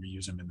you can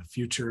reuse them in the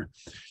future.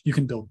 You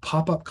can build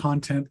pop-up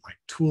content like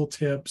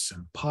tooltips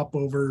and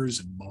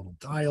popovers and modal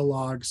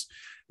dialogues.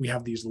 We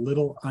have these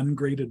little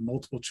ungraded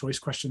multiple choice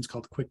questions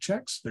called quick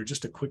checks. They're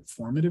just a quick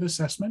formative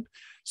assessment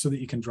so that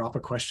you can drop a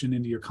question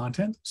into your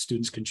content.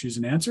 Students can choose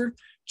an answer,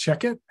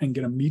 check it, and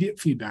get immediate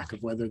feedback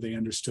of whether they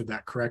understood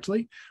that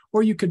correctly,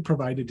 or you could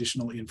provide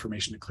additional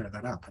information to clear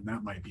that up. And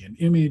that might be an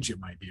image, it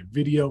might be a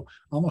video,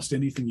 almost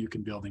anything you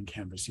can build in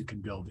Canvas, you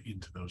can build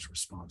into those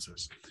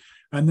responses.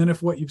 And then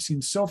if what you've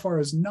seen so far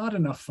is not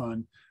enough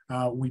fun,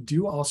 we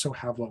do also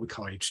have what we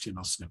call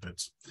HTML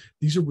snippets.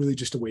 These are really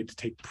just a way to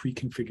take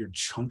pre-configured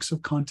chunks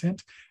of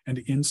content and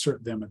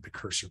insert them at the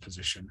cursor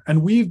position.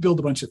 And we've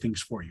built a bunch of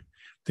things for you.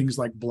 Things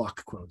like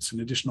block quotes and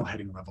additional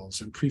heading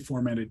levels and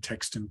pre-formatted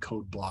text and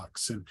code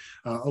blocks and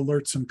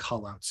alerts and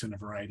callouts in a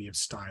variety of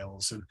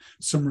styles and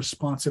some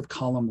responsive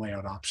column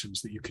layout options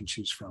that you can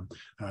choose from.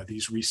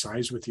 These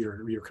resize with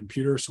your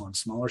computer. So on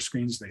smaller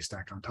screens, they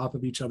stack on top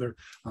of each other.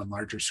 On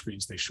larger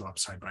screens, they show up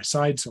side by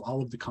side. So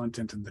all of the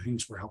content and the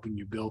things we're helping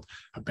you build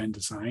have been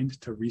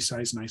designed to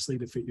resize nicely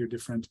to fit your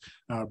different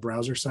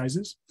browser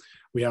sizes.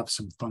 We have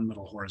some fun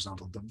little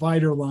horizontal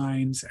divider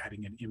lines,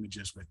 adding in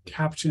images with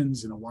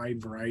captions in a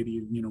wide variety,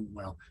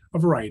 a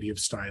variety of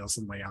styles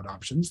and layout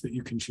options that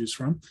you can choose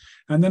from.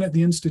 And then at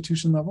the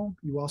institution level,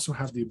 you also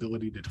have the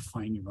ability to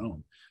define your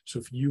own. So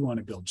if you want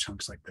to build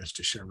chunks like this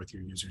to share with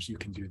your users, you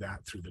can do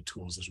that through the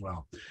tools as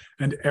well.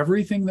 And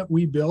everything that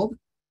we build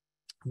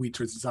We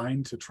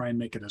design to try and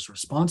make it as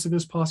responsive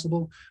as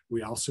possible.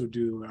 We also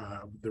do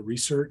the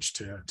research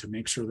to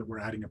make sure that we're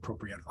adding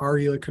appropriate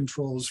ARIA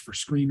controls for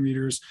screen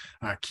readers,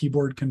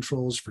 keyboard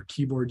controls for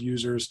keyboard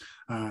users,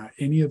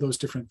 any of those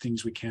different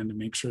things we can to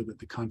make sure that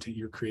the content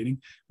you're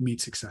creating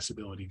meets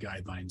accessibility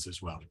guidelines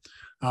as well.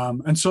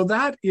 And so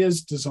that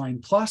is Design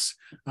Plus.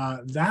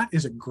 That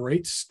is a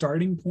great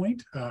starting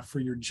point for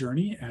your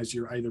journey as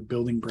you're either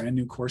building brand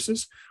new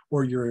courses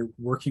or you're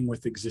working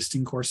with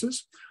existing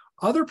courses.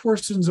 Other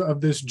portions of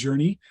this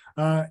journey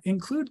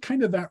include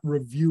kind of that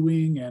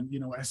reviewing, and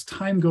as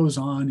time goes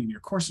on and your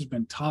course has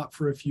been taught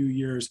for a few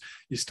years,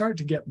 you start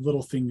to get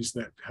little things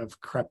that have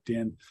crept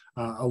in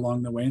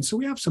along the way. And so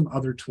we have some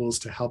other tools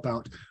to help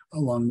out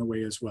along the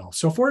way as well.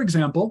 So for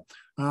example,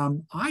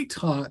 I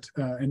taught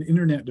an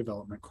internet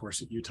development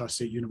course at Utah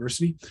State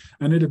University,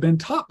 and it had been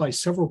taught by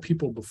several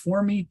people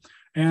before me.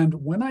 And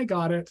when I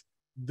got it,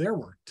 there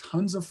were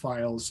tons of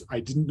files.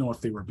 I didn't know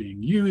if they were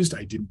being used.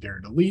 I didn't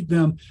dare delete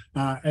them.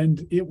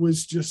 And it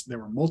was just, there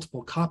were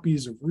multiple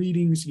copies of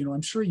readings.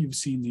 I'm sure you've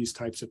seen these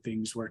types of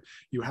things where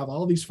you have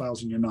all these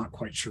files and you're not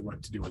quite sure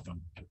what to do with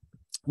them.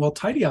 Well,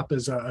 Tidy Up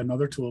is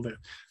another tool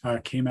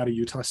that came out of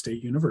Utah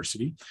State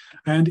University.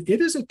 And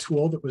it is a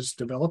tool that was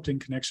developed in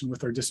connection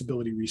with our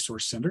Disability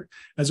Resource Center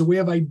as a way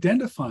of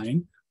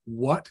identifying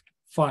what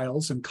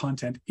files and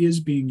content is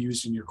being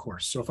used in your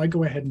course. So if I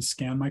go ahead and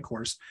scan my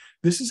course,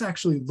 this is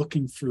actually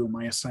looking through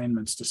my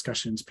assignments,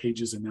 discussions,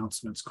 pages,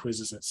 announcements,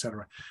 quizzes,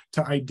 etc.,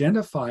 to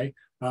identify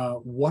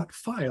what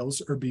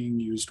files are being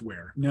used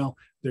where. Now,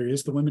 there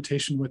is the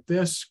limitation with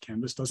this.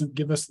 Canvas doesn't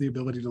give us the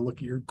ability to look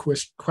at your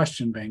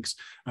question banks,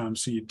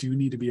 so you do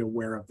need to be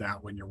aware of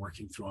that when you're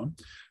working through them.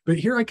 But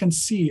here I can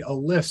see a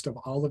list of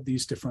all of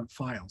these different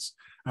files,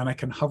 and I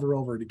can hover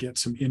over to get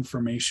some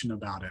information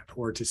about it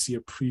or to see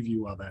a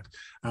preview of it.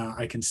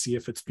 I can see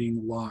if it's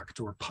being locked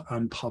or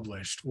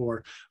unpublished,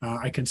 or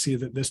I can see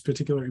that this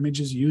particular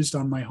image is used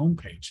on my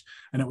homepage,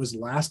 and it was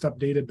last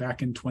updated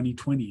back in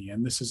 2020,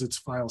 and this is its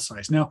file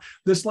size. Now,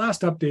 this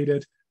last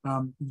updated,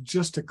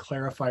 just to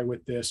clarify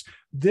with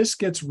this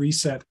gets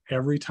reset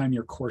every time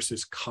your course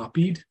is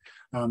copied.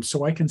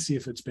 So I can see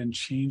if it's been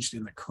changed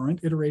in the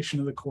current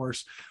iteration of the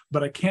course,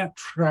 but I can't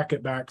track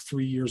it back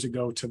 3 years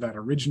ago to that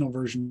original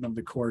version of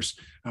the course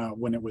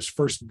when it was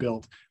first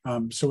built.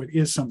 So it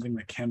is something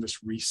that Canvas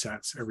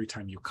resets every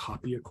time you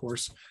copy a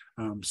course.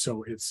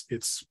 So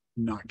it's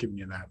not giving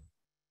you that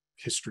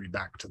history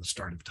back to the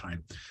start of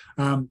time.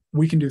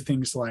 We can do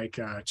things like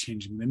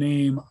changing the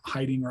name,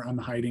 hiding or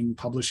unhiding,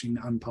 publishing,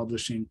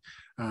 unpublishing,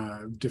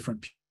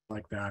 different people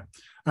like that.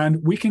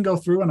 And we can go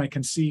through and I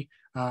can see,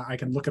 I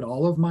can look at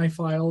all of my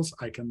files.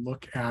 I can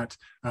look at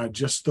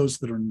just those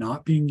that are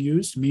not being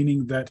used,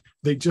 meaning that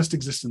they just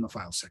exist in the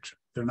file section.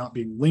 They're not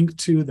being linked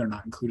to, they're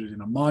not included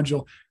in a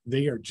module.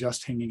 They are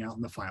just hanging out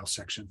in the file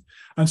section.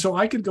 And so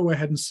I could go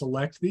ahead and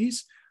select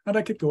these, and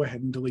I could go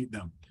ahead and delete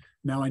them.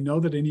 Now, I know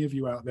that any of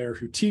you out there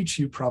who teach,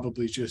 you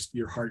probably just,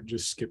 your heart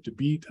just skipped a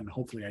beat, and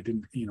hopefully I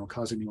didn't,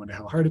 cause anyone to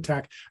have a heart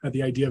attack at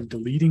the idea of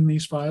deleting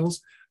these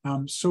files.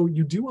 So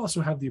you do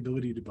also have the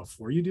ability to,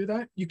 before you do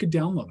that, you could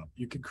download them.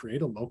 You could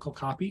create a local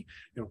copy.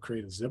 It'll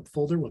create a zip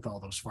folder with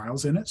all those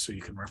files in it, so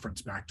you can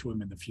reference back to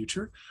them in the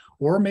future.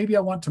 Or maybe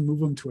I want to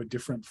move them to a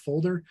different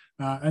folder,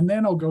 and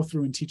then I'll go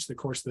through and teach the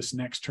course this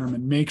next term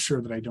and make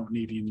sure that I don't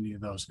need any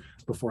of those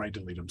before I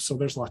delete them. So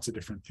there's lots of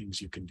different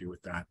things you can do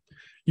with that.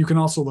 You can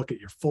also look at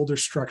your folder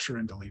structure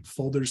and delete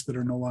folders that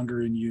are no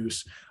longer in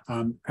use.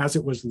 As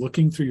it was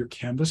looking through your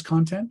Canvas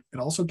content, it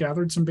also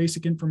gathered some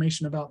basic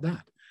information about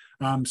that.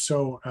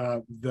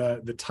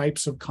 The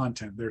types of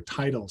content, their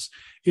titles,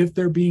 if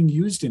they're being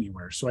used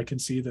anywhere. So I can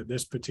see that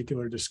this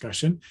particular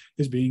discussion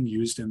is being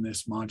used in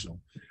this module.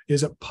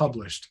 Is it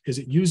published? Is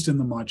it used in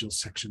the module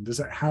section? Does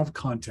it have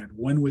content?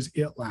 When was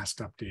it last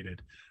updated?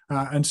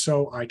 And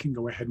so I can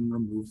go ahead and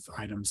remove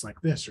items like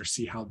this or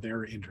see how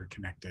they're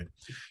interconnected.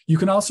 You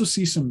can also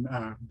see some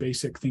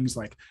basic things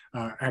like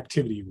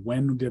activity.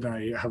 When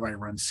have I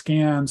run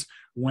scans?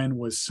 When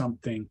was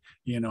something,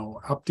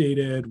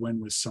 updated? When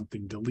was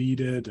something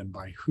deleted and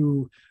by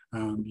who?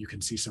 You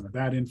can see some of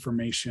that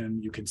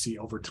information. You can see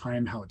over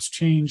time how it's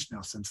changed.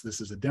 Now, since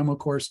this is a demo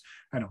course,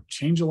 I don't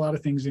change a lot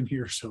of things in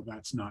here, so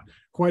that's not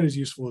quite as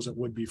useful as it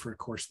would be for a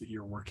course that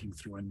you're working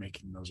through and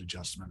making those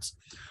adjustments.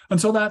 And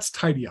so that's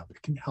Tidy Up.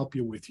 It can help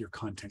you with your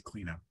content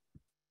cleanup.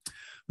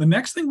 The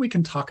next thing we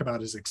can talk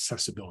about is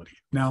accessibility.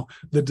 Now,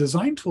 the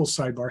design tools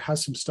sidebar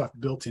has some stuff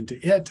built into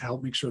it to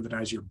help make sure that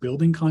as you're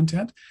building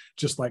content,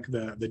 just like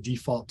the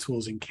default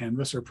tools in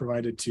Canvas are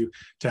provided to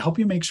help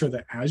you make sure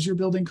that as you're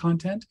building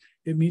content,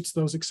 it meets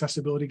those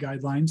accessibility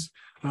guidelines.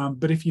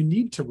 But if you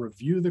need to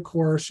review the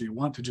course, or you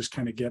want to just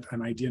kind of get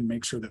an idea and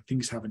make sure that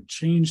things haven't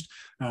changed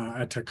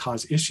to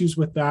cause issues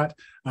with that,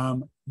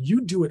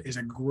 UDoIt is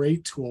a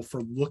great tool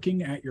for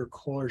looking at your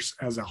course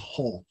as a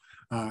whole.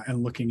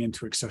 And looking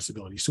into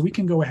accessibility. So we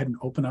can go ahead and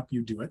open up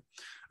UDoIt.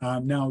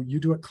 Now,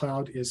 UDoIT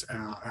Cloud is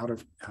out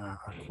of a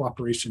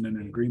cooperation and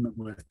an agreement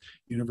with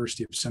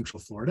University of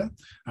Central Florida,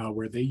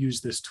 where they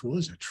use this tool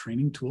as a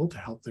training tool to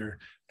help their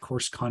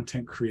course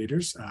content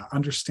creators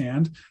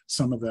understand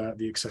some of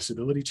the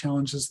accessibility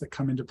challenges that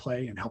come into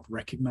play and help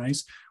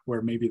recognize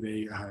where maybe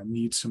they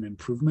need some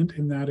improvement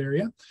in that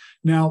area.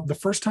 Now, the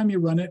first time you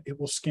run it, it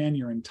will scan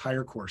your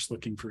entire course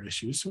looking for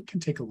issues, so it can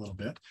take a little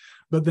bit.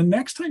 But the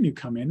next time you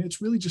come in,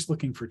 it's really just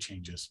looking for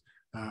changes.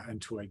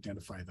 And to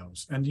identify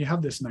those. And you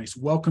have this nice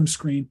welcome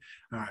screen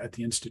at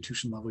the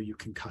institution level. You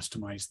can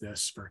customize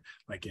this for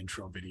like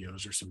intro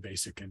videos or some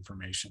basic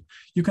information.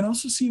 You can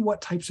also see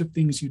what types of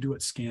things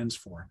UDoIT scans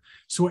for.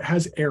 So it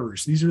has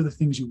errors. These are the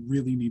things you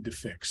really need to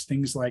fix.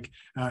 Things like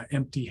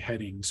empty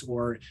headings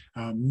or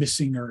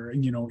missing or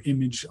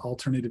image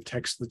alternative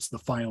text that's the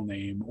file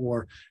name,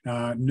 or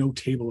no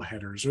table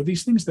headers, or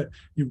these things that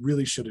you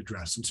really should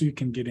address. And so you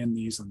can get in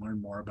these and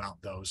learn more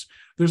about those.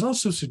 There's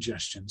also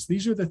suggestions.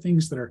 These are the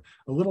things that are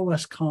a little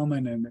less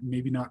common and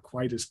maybe not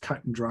quite as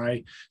cut and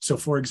dry. So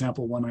for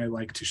example, one I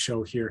like to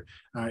show here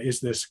is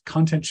this: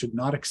 content should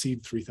not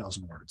exceed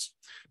 3,000 words.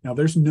 Now,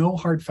 there's no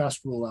hard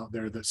fast rule out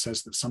there that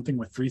says that something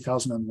with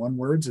 3,001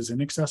 words is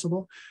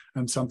inaccessible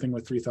and something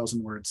with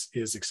 3,000 words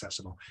is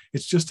accessible.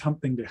 It's just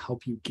something to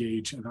help you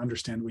gauge and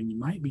understand when you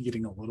might be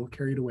getting a little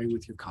carried away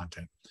with your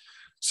content.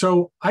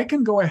 So I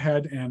can go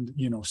ahead and,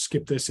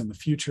 skip this in the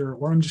future,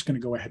 or I'm just going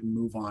to go ahead and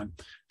move on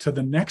to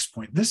the next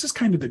point. This is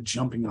kind of the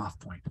jumping off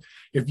point.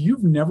 If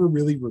you've never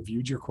really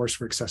reviewed your course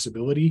for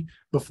accessibility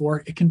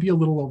before, it can be a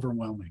little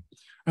overwhelming.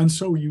 And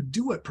so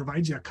UDoIT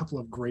provides you a couple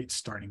of great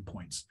starting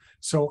points.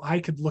 So I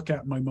could look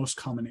at my most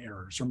common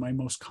errors or my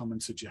most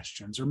common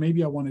suggestions, or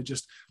maybe I want to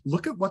just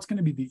look at what's going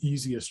to be the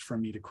easiest for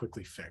me to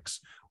quickly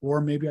fix. Or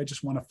maybe I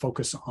just want to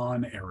focus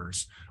on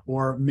errors,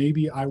 or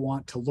maybe I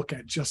want to look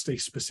at just a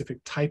specific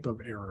type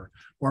of error,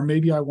 or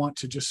maybe I want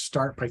to just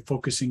start by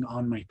focusing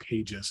on my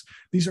pages.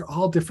 These are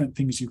all different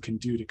things you can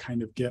do to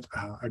kind of get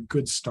a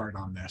good start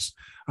on this.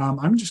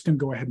 I'm just going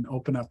to go ahead and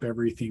open up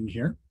everything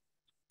here.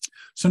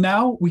 So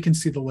now we can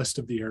see the list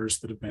of the errors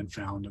that have been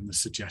found and the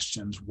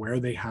suggestions, where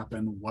they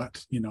happen,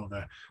 what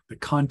the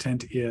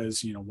content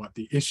is, what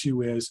the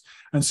issue is.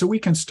 And so we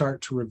can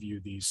start to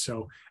review these.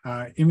 So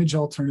image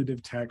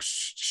alternative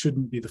text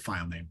shouldn't be the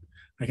file name.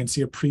 I can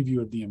see a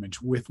preview of the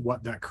image with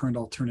what that current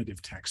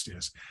alternative text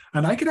is.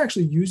 And I could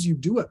actually use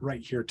UDoIT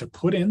right here to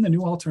put in the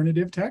new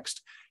alternative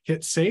text,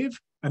 hit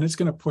save, and it's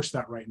going to push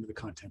that right into the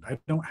content. I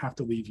don't have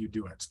to leave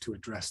UDoIT to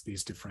address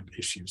these different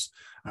issues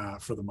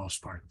for the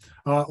most part.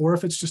 Or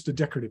if it's just a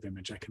decorative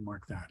image, I can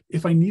mark that.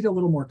 If I need a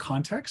little more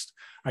context,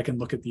 I can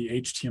look at the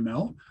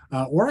HTML,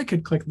 or I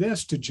could click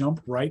this to jump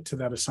right to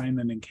that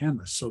assignment in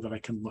Canvas so that I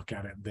can look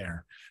at it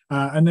there.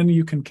 And then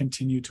you can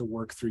continue to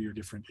work through your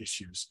different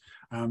issues.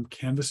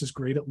 Canvas is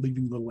great at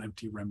leaving little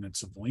empty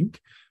remnants of link.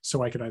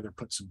 So I could either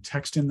put some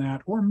text in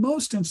that, or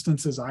most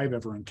instances I've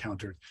ever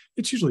encountered,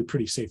 it's usually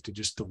pretty safe to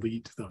just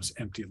delete those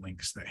empty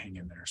links that hang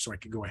in there. So I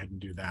could go ahead and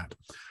do that.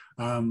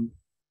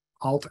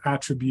 Alt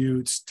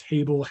attributes,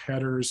 table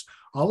headers,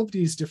 all of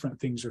these different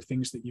things are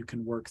things that you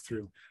can work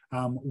through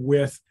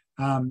with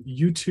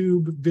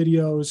YouTube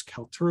videos,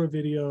 Kaltura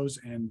videos,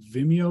 and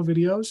Vimeo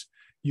videos.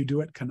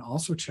 UDoIT can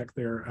also check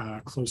their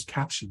closed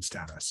caption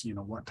status,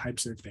 what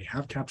types, if they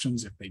have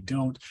captions, if they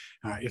don't,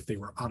 if they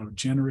were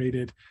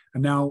auto-generated.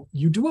 And now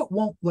UDoIT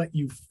won't let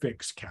you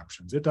fix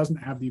captions. It doesn't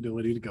have the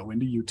ability to go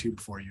into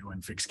YouTube for you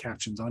and fix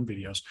captions on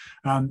videos.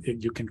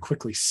 You can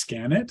quickly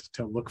scan it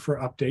to look for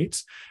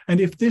updates. And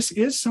if this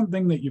is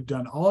something that you've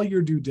done all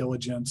your due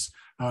diligence,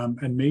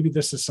 and maybe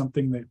this is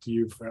something that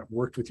you've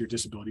worked with your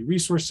Disability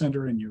Resource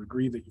Center and you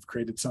agree that you've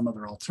created some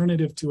other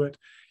alternative to it,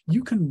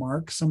 you can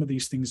mark some of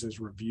these things as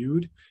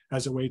reviewed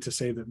as a way to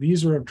say that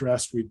these are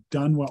addressed, we've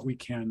done what we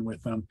can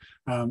with them,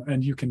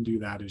 and you can do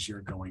that as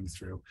you're going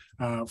through.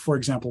 For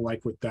example,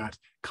 like with that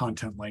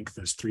content length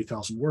is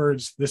 3,000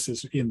 words. This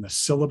is in the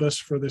syllabus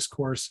for this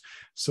course.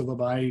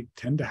 Syllabi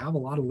tend to have a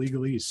lot of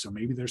legalese, so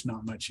maybe there's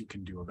not much you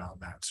can do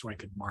about that. So I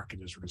could mark it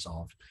as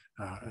resolved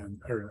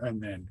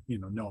and then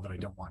know that I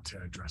don't want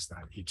to address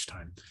that each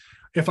time.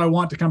 If I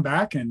want to come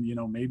back and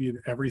maybe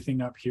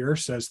everything up here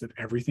says that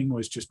everything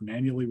was just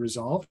manually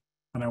resolved,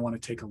 and I want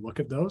to take a look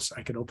at those,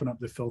 I could open up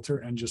the filter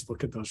and just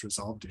look at those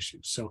resolved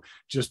issues. So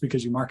just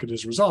because you mark it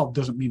as resolved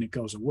doesn't mean it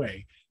goes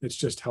away. It's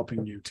just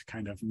helping you to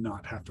kind of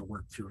not have to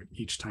work through it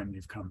each time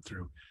you've come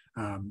through.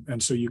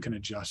 And so you can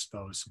adjust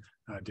those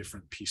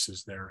different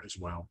pieces there as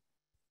well.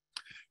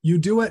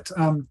 UDoIT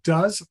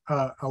does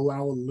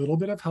allow a little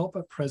bit of help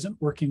at present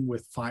working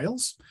with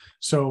files.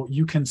 So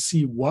you can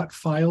see what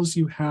files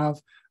you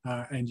have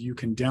and you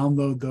can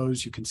download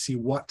those. You can see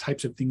what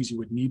types of things you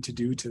would need to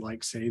do to,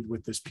 like, say,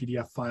 with this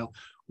PDF file,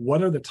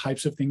 what are the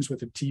types of things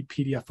with a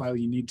PDF file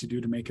you need to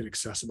do to make it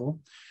accessible.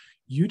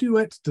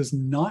 UDoIT does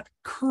not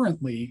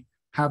currently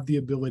have the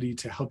ability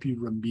to help you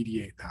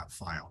remediate that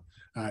file,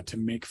 to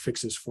make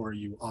fixes for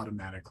you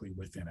automatically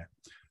within it.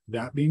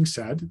 That being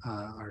said,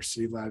 our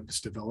Cidi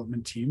Labs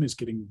development team is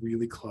getting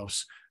really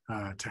close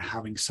to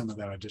having some of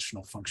that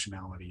additional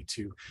functionality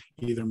to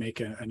either make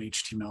an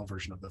HTML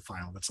version of the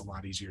file that's a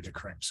lot easier to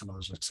correct some of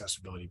those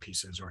accessibility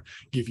pieces, or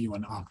give you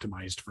an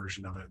optimized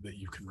version of it that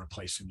you can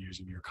replace and use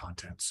in your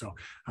content. So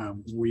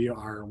we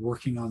are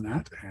working on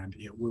that, and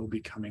it will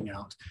be coming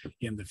out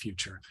in the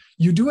future.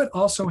 UDoIT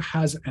also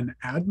has an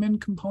admin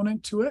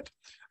component to it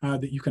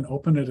that you can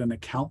open at an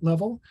account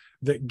level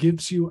that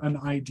gives you an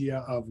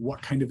idea of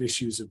what kind of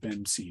issues have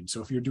been seen.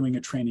 So if you're doing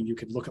a training, you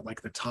could look at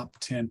like the top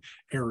 10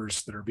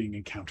 errors that are being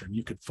encountered, and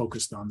you could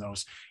focus on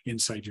those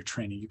inside your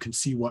training. You can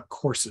see what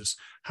courses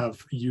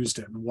have used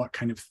it and what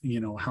kind of,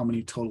 how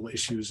many total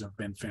issues have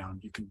been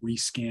found. You can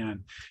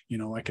rescan,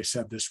 like I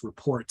said, this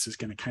reports is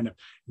going to kind of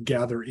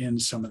gather in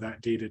some of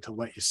that data to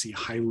let you see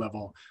high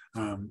level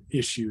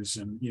issues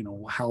and,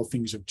 how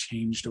things have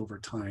changed over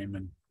time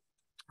and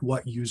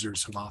what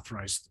users have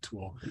authorized the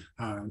tool,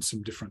 and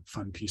some different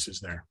fun pieces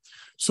there.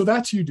 So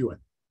that's UDoIT,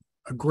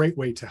 a great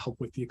way to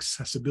help with the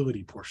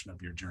accessibility portion of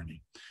your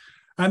journey.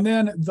 And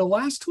then the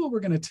last tool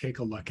we're going to take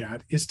a look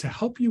at is to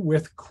help you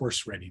with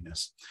course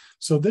readiness.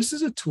 So this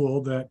is a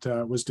tool that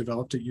was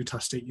developed at Utah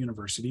State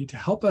University to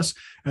help us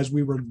as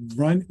we were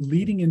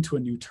leading into a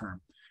new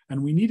term.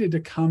 And we needed to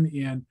come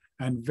in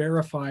and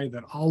verify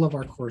that all of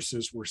our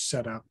courses were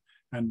set up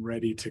and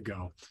ready to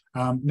go.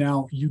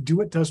 Now,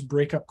 UDoIT does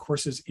break up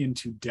courses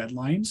into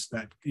deadlines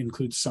that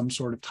includes some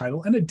sort of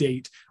title and a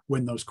date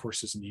when those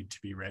courses need to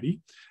be ready.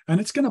 And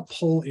it's going to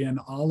pull in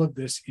all of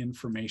this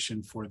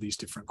information for these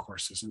different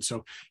courses. And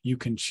so you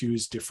can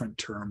choose different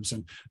terms,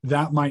 and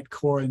that might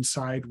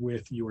coincide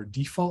with your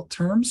default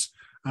terms,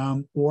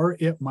 or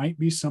it might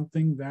be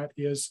something that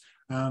is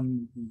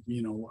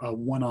a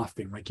one-off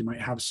thing, like you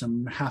might have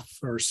some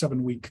 1/2 or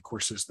 7-week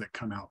courses that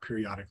come out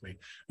periodically.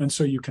 And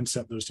so you can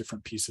set those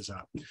different pieces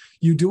up.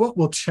 UDoIT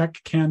will check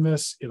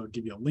Canvas. It'll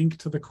give you a link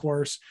to the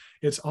course.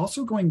 It's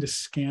also going to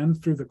scan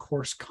through the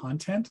course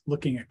content,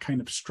 looking at kind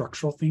of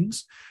structural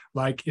things,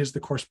 like, is the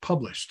course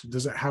published?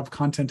 Does it have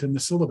content in the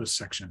syllabus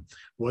section?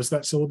 Was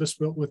that syllabus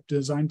built with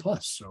Design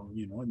Plus? So,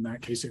 in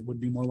that case, it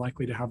would be more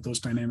likely to have those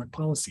dynamic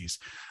policies.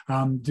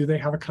 Do they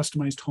have a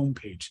customized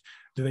homepage?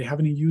 Do they have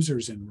any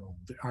users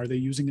enrolled? Are they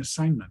using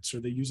assignments? Are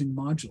they using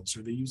modules?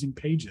 Are they using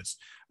pages?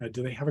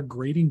 Do they have a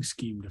grading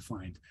scheme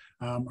defined?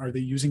 Are they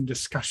using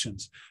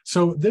discussions?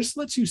 So this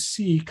lets you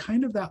see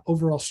kind of that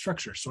overall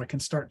structure. So I can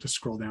start to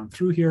scroll down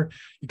through here.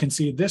 You can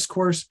see this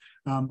course,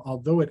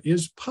 although it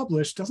is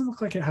published, doesn't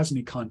look like it has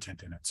any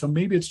content in it. So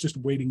maybe it's just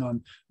waiting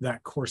on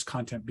that course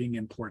content being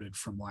imported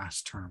from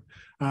last term.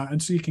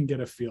 And so you can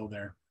get a feel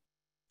there.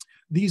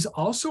 These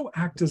also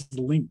act as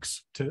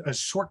links as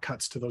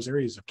shortcuts to those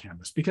areas of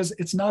Canvas, because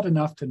it's not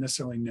enough to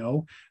necessarily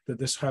know that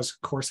this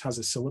course has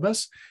a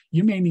syllabus.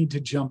 You may need to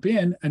jump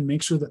in and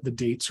make sure that the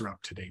dates are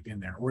up to date in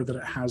there, or that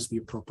it has the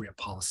appropriate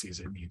policies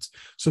it needs.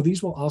 So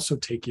these will also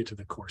take you to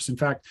the course. In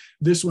fact,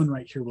 this one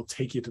right here will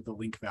take you to the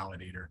link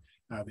validator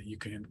that you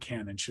can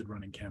and should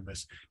run in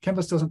Canvas.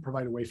 Canvas doesn't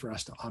provide a way for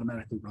us to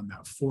automatically run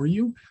that for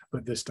you,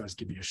 but this does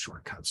give you a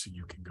shortcut so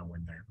you can go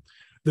in there.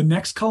 The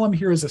next column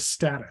here is a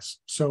status.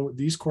 So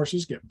these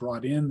courses get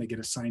brought in, they get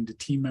assigned to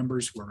team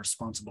members who are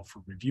responsible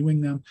for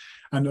reviewing them.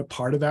 And a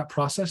part of that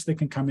process, they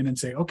can come in and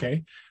say,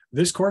 okay,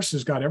 this course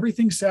has got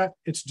everything set.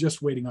 It's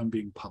just waiting on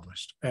being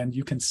published. And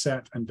you can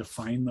set and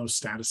define those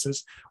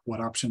statuses, what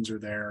options are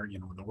there,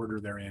 the order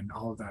they're in,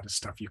 all of that is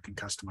stuff you can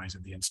customize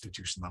at the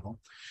institution level.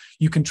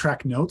 You can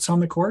track notes on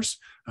the course.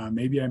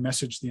 Maybe I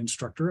messaged the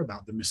instructor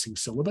about the missing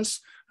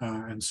syllabus,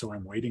 and so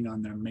I'm waiting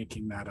on them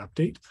making that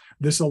update.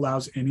 This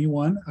allows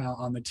anyone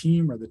on the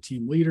team or the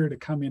team leader to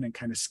come in and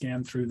kind of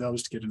scan through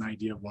those to get an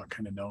idea of what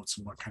kind of notes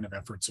and what kind of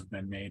efforts have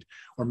been made.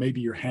 Or maybe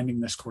you're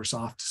handing this course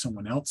off to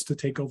someone else to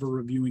take over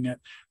reviewing it.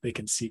 They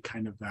can see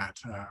kind of that,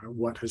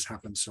 what has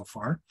happened so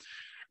far.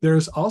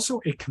 There's also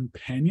a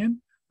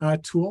companion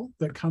tool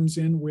that comes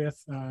in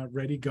with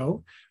Ready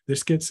Go.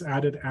 This gets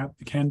added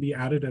can be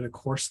added at a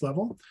course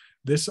level.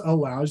 This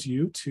allows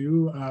you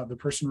to, the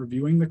person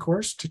reviewing the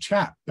course, to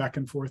chat back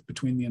and forth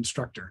between the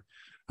instructor.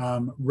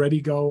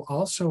 Ready Go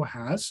also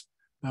has,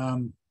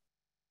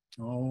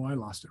 oh, I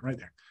lost it right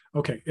there.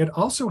 Okay, it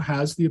also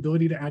has the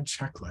ability to add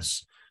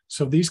checklists.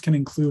 So these can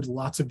include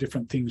lots of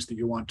different things that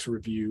you want to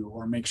review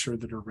or make sure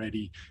that are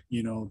ready,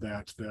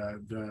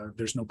 that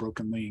there's no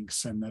broken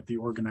links, and that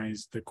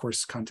the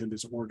course content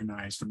is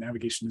organized and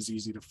navigation is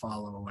easy to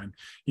follow, and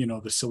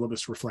the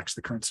syllabus reflects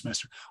the current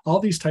semester. All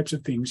these types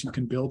of things, you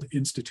can build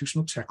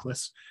institutional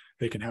checklists.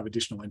 They can have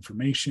additional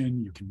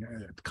information. You can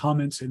add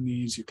comments in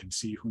these. You can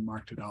see who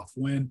marked it off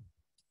when.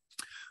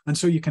 And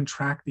so you can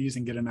track these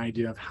and get an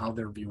idea of how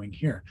they're viewing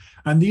here.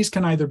 And these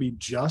can either be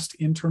just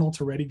internal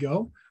to Ready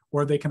Go,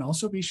 or they can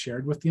also be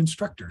shared with the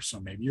instructor. So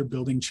maybe you're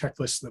building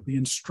checklists that the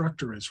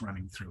instructor is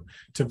running through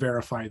to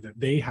verify that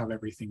they have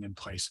everything in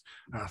place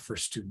for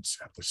students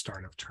at the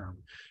start of term.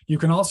 You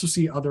can also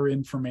see other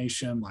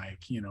information like,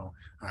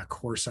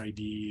 course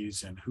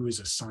IDs and who is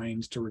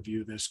assigned to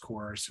review this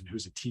course and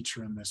who's a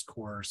teacher in this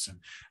course and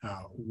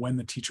when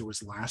the teacher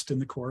was last in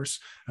the course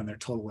and their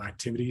total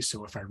activity.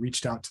 So if I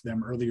reached out to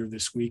them earlier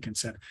this week and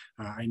said,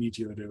 I need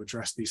you to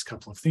address these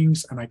couple of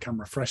things, and I come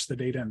refresh the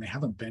data and they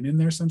haven't been in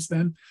there since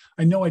then,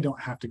 I know I don't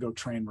have to go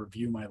try and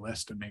review my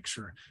list and make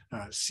sure,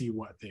 see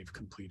what they've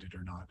completed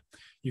or not.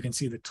 You can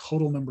see the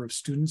total number of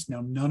students.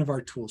 Now, none of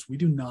our tools, we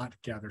do not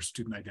gather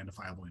student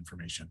identifiable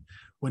information.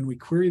 When we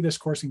query this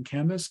course in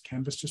Canvas,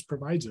 Canvas just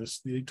provides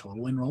us the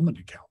total enrollment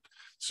account.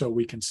 So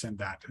we can send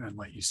that and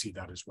let you see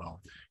that as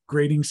well.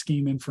 Grading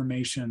scheme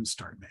information,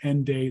 start and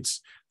end dates,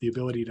 the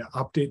ability to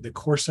update the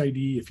course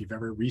ID. If you've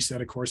ever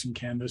reset a course in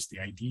Canvas, the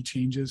ID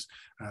changes,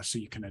 so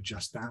you can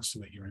adjust that so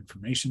that your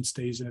information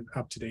stays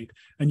up to date,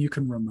 and you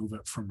can remove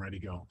it from Ready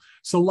Go.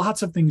 So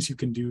lots of things you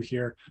can do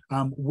here.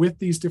 With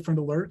these different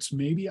alerts,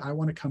 maybe I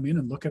want to come in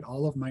and look at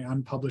all of my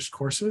unpublished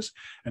courses,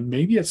 and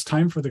maybe it's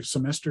time for the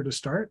semester to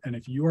start. And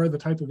if you are the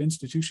type of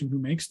institution who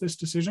makes this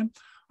decision,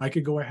 I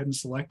could go ahead and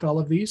select all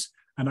of these,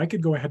 and I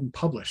could go ahead and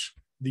publish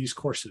these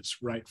courses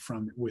right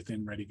from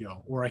within Ready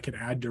Go, or I could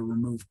add to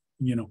remove,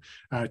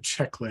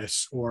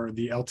 checklists or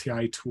the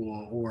LTI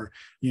tool, or,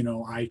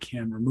 I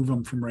can remove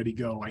them from Ready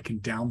Go. I can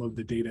download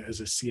the data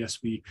as a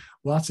CSV,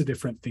 lots of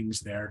different things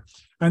there.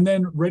 And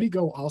then Ready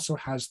Go also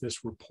has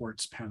this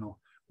reports panel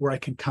where I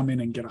can come in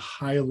and get a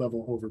high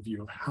level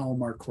overview of how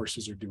my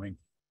courses are doing.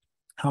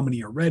 How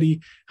many are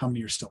ready? How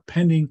many are still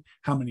pending?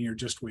 How many are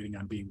just waiting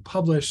on being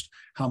published?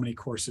 How many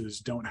courses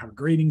don't have a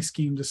grading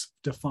scheme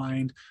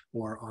defined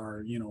or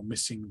are,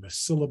 missing the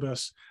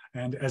syllabus?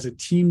 And as a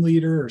team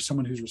leader or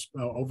someone who's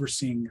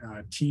overseeing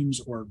teams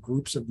or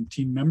groups of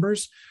team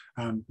members,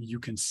 you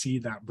can see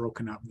that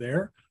broken up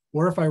there.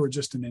 Or if I were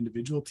just an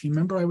individual team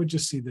member, I would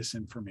just see this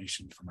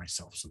information for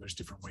myself. So there's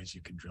different ways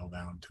you can drill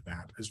down to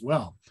that as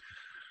well.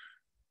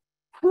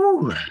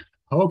 Whew.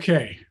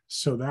 Okay,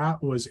 so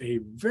that was a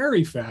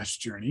very fast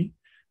journey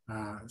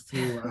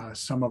through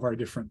some of our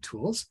different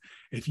tools.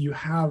 If you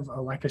have,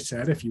 like I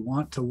said, if you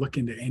want to look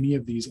into any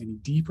of these any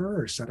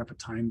deeper or set up a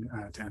time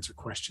to answer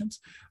questions,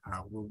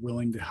 we're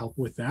willing to help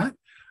with that.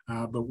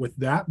 But with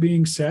that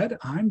being said,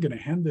 I'm going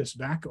to hand this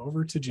back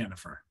over to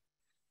Jennifer.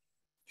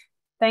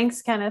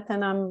 Thanks, Kenneth.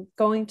 And I'm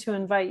going to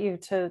invite you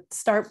to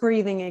start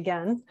breathing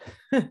again.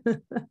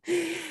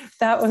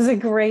 That was a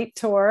great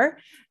tour.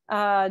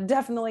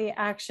 Definitely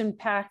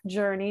action-packed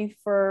journey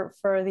for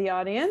the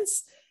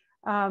audience.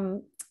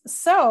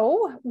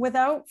 So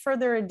without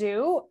further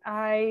ado,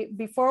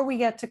 before we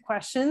get to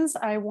questions,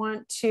 I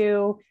want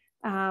to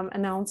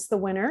announce the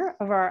winner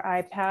of our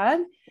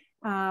iPad,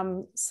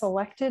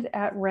 selected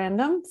at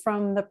random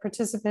from the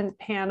participant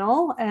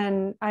panel.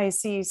 And I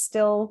see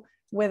still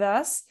with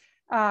us,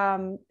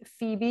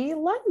 Phoebe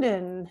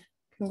London.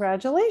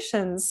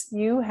 Congratulations,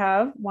 you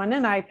have won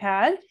an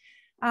iPad.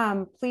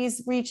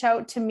 Please reach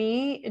out to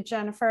me,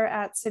 Jennifer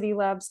at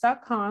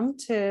cidilabs.com,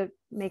 to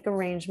make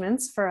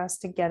arrangements for us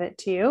to get it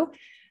to you.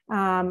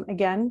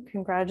 Again,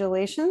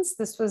 congratulations.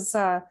 This was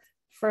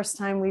first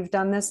time we've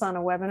done this on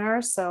a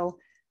webinar. So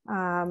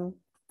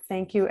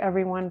thank you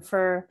everyone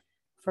for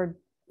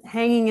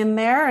hanging in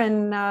there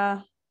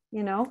and,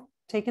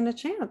 taking a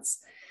chance.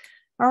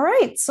 All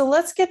right, so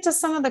let's get to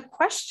some of the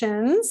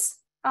questions.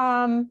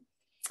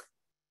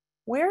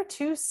 Where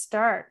to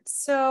start?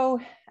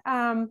 So,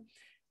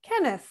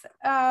 Kenneth,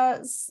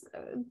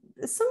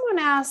 someone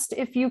asked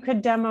if you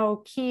could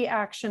demo key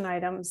action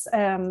items.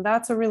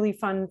 That's a really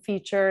fun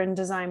feature in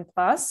Design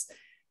Plus.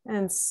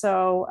 And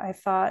so I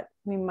thought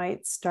we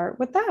might start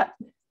with that.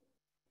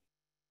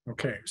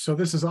 Okay, so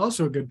this is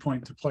also a good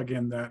point to plug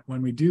in that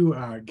when we do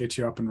get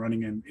you up and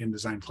running in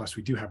Design Plus,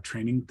 we do have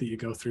training that you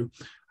go through.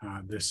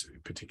 This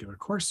particular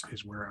course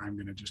is where I'm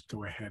going to just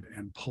go ahead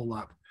and pull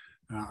up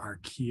our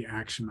key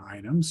action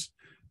items.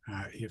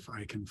 If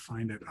I can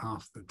find it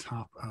off the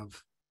top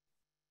of,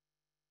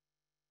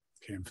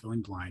 okay, I'm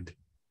feeling blind.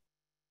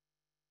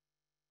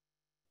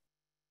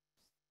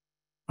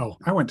 Oh,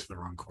 I went to the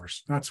wrong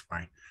course. That's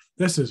why.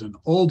 This is an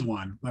old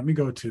one. Let me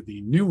go to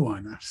the new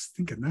one. I was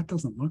thinking that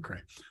doesn't look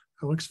right.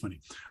 That looks funny.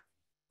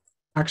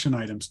 Action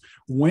items.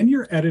 When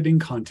you're editing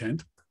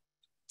content,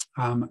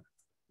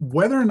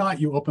 whether or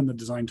not you open the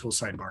design tool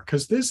sidebar,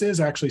 because this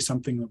is actually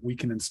something that we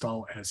can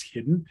install as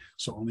hidden,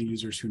 so only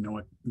users who know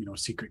a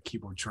secret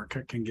keyboard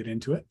shortcut can get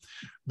into it.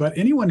 But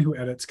anyone who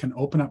edits can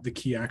open up the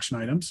key action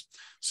items.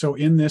 So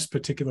in this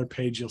particular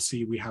page, you'll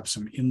see we have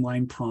some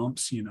inline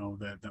prompts,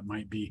 that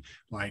might be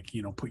like,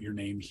 put your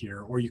name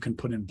here, or you can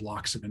put in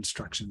blocks of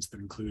instructions that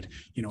include,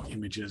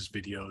 images,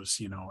 videos,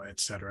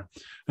 etc.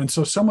 And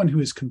so someone who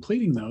is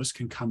completing those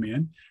can come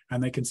in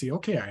and they can see,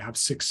 okay, I have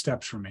 6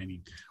 steps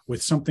remaining.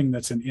 With something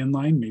that's an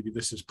inline, maybe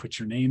this is put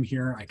your name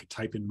here. I could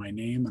type in my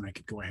name and I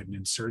could go ahead and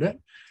insert it.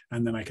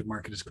 And then I could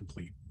mark it as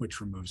complete,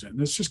 which removes it.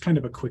 And it's just kind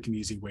of a quick and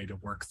easy way to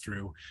work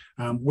through.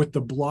 With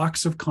the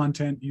blocks of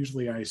content,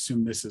 usually I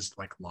assume this is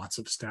like lots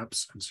of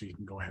steps, and so you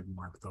can go ahead and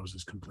mark those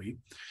as complete.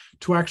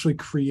 To actually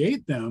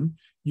create them,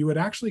 you would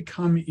actually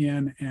come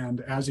in,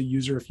 and as a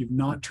user, if you've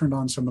not turned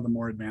on some of the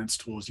more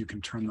advanced tools, you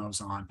can turn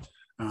those on.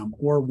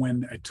 Or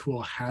when a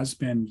tool has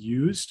been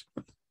used,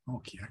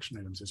 key action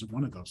items isn't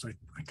one of those.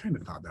 I kind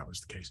of thought that was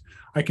the case.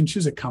 I can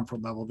choose a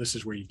comfort level. This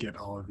is where you get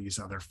all of these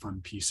other fun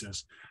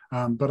pieces.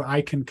 But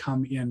I can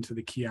come into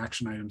the key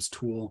action items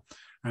tool,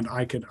 and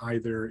I could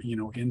either,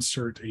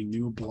 insert a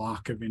new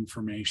block of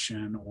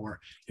information, or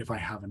if I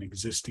have an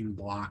existing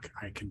block,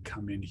 I can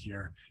come in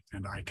here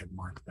and I can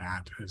mark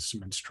that as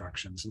some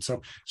instructions. And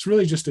so it's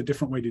really just a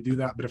different way to do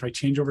that. But if I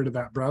change over to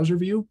that browser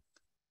view,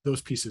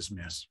 those pieces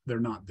miss. They're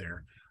not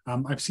there.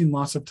 I've seen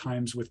lots of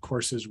times with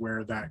courses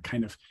where that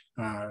kind of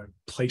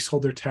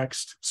placeholder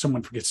text,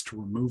 someone forgets to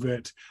remove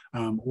it,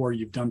 or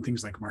you've done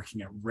things like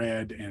marking it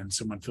red and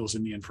someone fills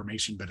in the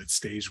information, but it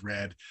stays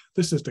red.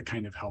 This is to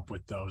kind of help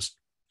with those.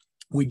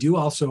 We do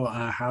also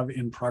have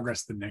in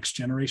progress the next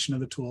generation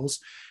of the tools,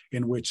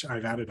 in which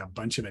I've added a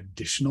bunch of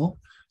additional.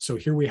 So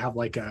here we have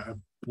like a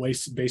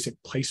basic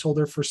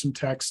placeholder for some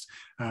text,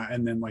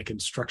 and then like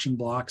instruction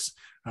blocks.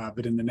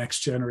 But in the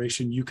next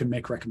generation, you can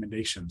make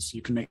recommendations.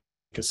 You can make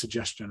a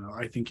suggestion,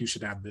 I think you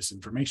should add this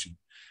information,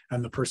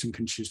 and the person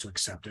can choose to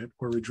accept it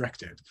or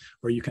reject it.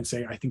 Or you can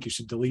say, I think you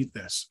should delete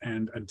this,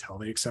 and until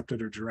they accept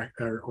it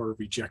or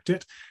reject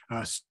it,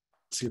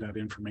 see that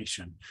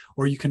information.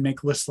 Or you can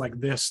make lists like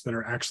this that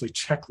are actually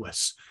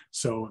checklists,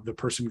 so the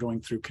person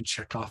going through can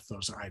check off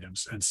those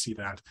items and see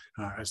that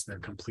as they're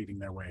completing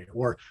their way.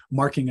 Or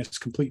marking as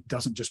complete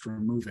doesn't just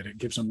remove it, it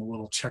gives them a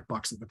little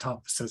checkbox at the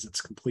top that says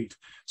it's complete,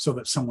 so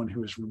that someone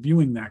who is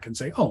reviewing that can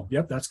say, oh,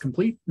 yep, that's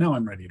complete, now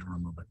I'm ready to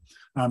remove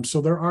it. So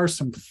there are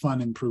some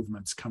fun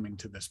improvements coming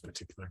to this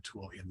particular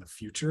tool in the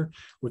future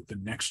with the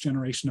next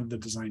generation of the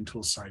design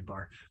tools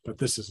sidebar, but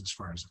this is as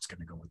far as it's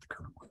going to go with the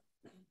current one.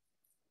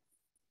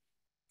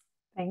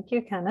 Thank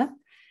you, Kenneth.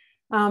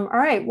 All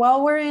right,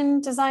 while we're in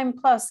Design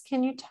Plus,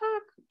 can you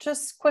talk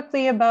just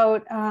quickly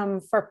about,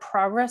 for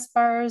progress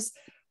bars,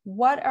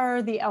 what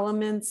are the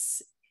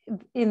elements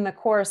in the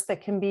course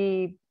that can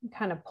be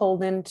kind of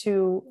pulled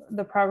into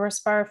the progress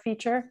bar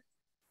feature?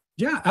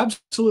 Yeah,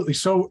 absolutely.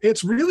 So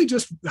it's really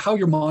just how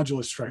your module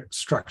is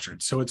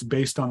structured. So it's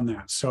based on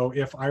that. So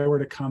if I were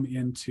to come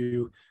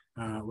into,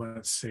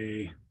 let's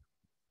say,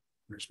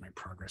 where's my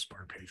progress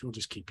bar page? We'll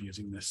just keep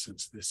using this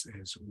since this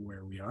is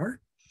where we are.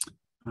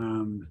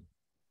 There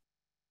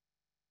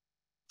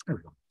we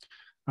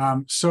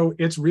go. So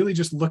it's really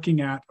just looking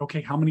at,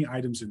 okay, how many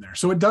items in there?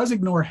 So it does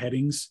ignore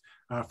headings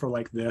for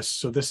like this.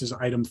 So this is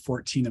item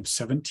 14 of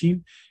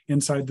 17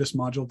 inside this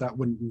module. That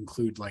wouldn't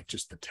include like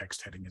just the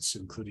text heading. It's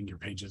including your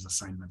pages,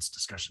 assignments,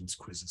 discussions,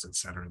 quizzes,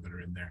 etc. that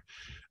are in there.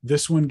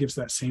 This one gives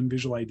that same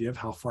visual idea of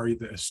how far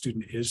the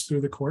student is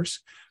through the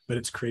course, but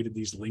it's created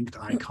these linked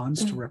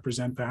icons to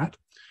represent that.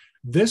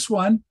 This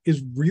one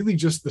is really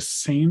just the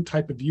same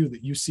type of view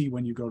that you see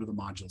when you go to the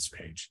modules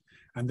page.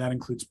 And that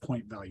includes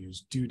point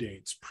values, due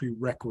dates,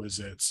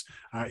 prerequisites,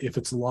 if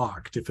it's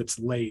locked, if it's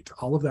late,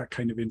 all of that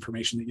kind of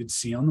information that you'd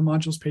see on the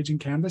modules page in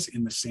Canvas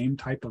in the same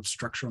type of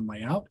structure and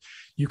layout.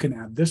 You can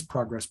add this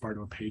progress bar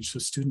to a page so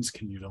students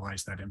can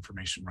utilize that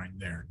information right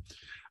there.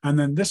 And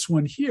then this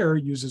one here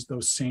uses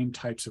those same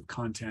types of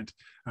content.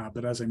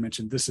 But as I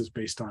mentioned, this is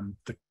based on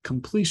the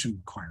completion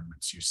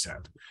requirements you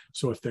set.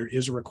 So if there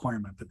is a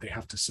requirement that they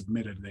have to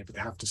submit it, they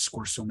have to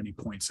score so many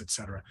points,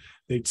 etc.,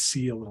 they'd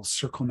see a little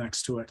circle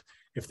next to it.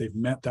 If they've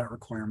met that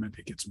requirement,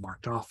 it gets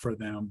marked off for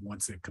them.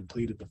 Once they've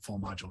completed the full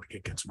module,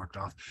 it gets marked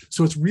off.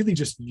 So it's really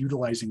just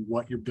utilizing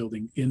what you're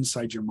building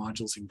inside your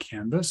modules in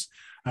Canvas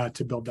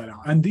to build that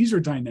out. And these are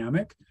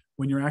dynamic.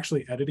 When you're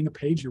actually editing a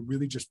page, you're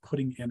really just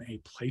putting in a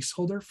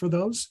placeholder for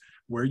those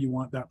where you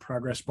want that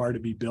progress bar to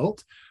be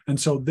built. And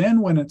so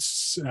then when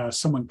it's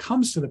someone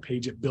comes to the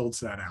page, it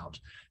builds that out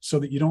so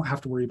that you don't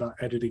have to worry about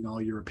editing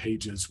all your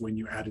pages when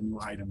you add a new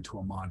item to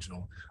a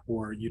module,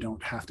 or you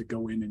don't have to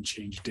go in and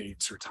change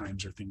dates or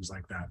times or things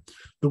like that.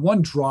 The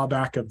one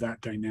drawback of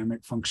that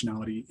dynamic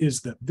functionality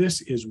is that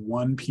this is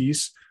one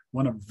piece,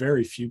 one of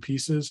very few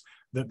pieces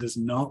that does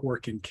not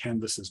work in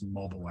Canvas's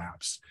mobile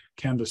apps.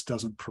 Canvas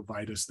doesn't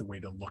provide us the way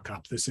to look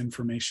up this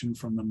information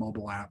from the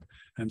mobile app.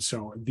 And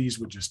so these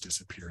would just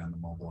disappear in the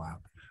mobile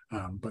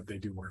app, but they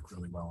do work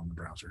really well in the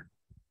browser.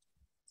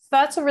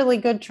 That's a really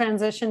good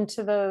transition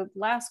to the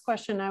last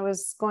question I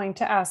was going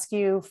to ask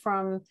you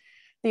from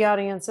the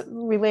audience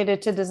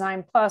related to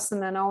Design Plus,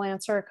 and then I'll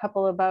answer a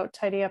couple about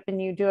Tidy Up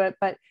and You Do It.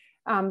 But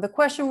the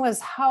question was,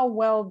 how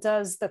well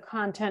does the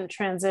content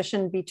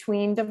transition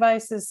between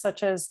devices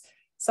such as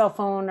cell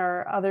phone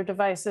or other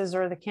devices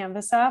or the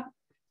Canvas app?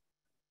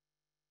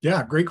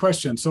 Yeah, great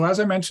question. So as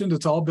I mentioned,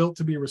 it's all built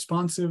to be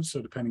responsive.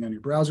 So depending on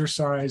your browser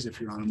size,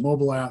 if you're on a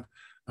mobile app,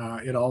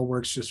 it all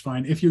works just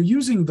fine. If you're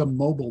using the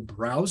mobile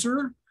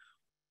browser,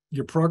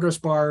 your progress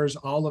bars,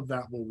 all of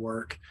that will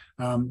work.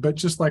 But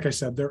just like I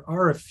said, there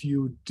are a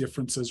few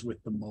differences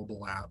with the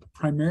mobile app.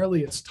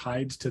 Primarily, it's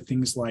tied to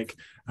things like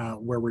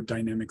where we're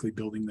dynamically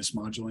building this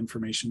module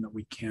information that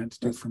we can't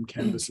do from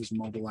Canvas's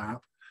mobile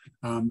app.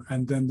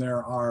 And then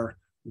there are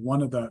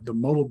one of the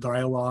modal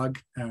dialogue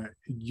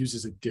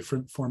uses a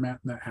different format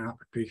in the app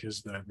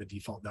because the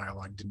default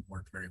dialogue didn't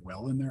work very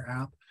well in their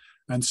app.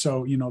 And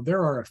so,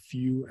 there are a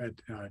few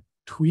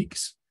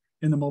tweaks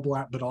in the mobile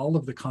app, but all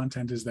of the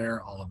content is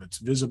there, all of it's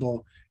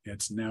visible,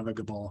 it's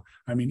navigable.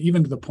 I mean,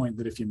 even to the point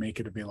that if you make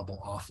it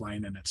available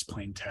offline and it's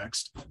plain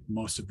text,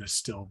 most of this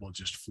still will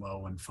just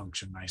flow and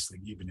function nicely,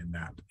 even in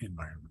that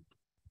environment.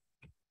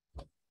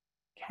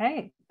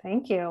 Okay,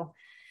 thank you. All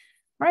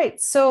right,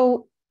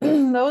 so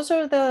those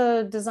are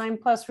the Design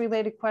Plus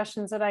related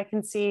questions that I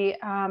can see.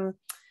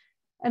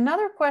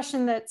 Another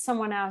question that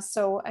someone asked,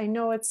 so I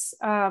know it's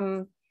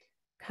kind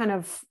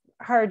of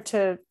hard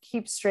to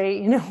keep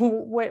straight,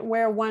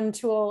 where one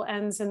tool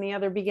ends and the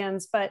other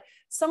begins, but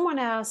someone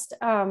asked,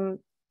 do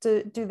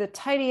the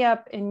Tidy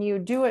Up and You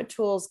Do It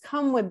tools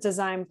come with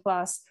Design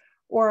Plus,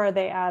 or are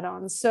they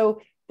add-ons? So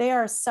they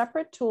are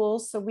separate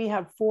tools. So we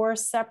have 4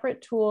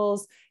 separate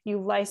tools. You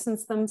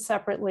license them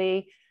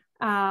separately.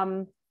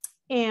 And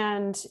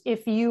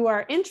if you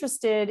are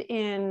interested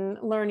in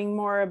learning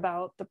more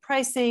about the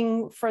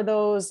pricing for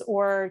those,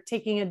 or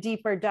taking a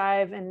deeper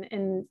dive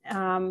and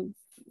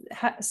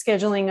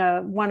scheduling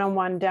a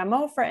one-on-one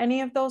demo for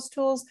any of those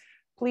tools,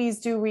 please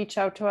do reach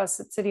out to us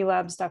at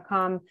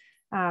cidilabs.com.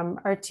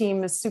 Our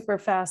team is super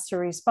fast to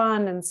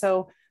respond, and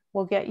so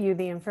we'll get you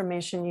the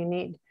information you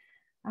need.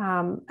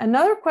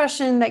 Another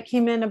question that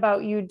came in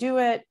about You Do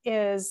It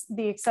is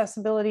the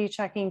accessibility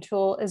checking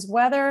tool, is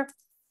whether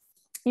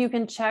you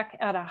can check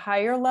at a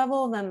higher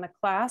level than the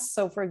class.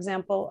 So for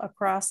example,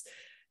 across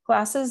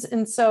classes.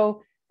 And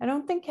so I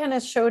don't think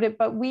Kenneth showed it,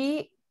 but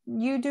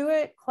You Do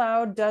It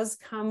Cloud does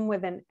come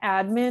with an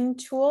admin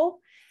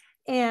tool,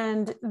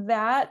 and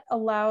that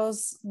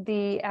allows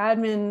the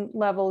admin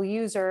level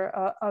user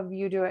of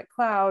You Do It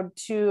Cloud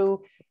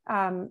to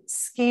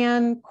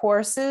scan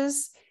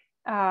courses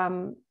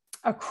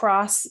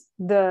across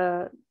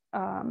the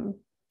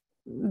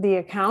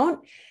account.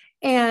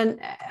 And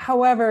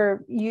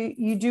however,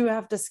 you do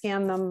have to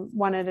scan them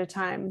one at a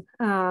time.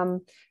 The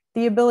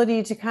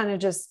ability to kind of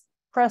just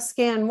press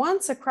scan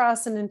once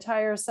across an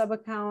entire sub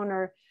account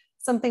or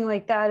something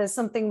like that is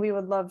something we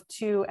would love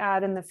to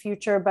add in the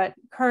future. But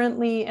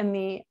currently in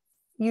the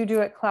You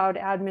Do It Cloud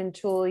admin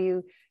tool,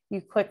 you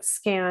click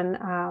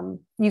scan,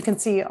 you can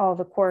see all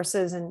the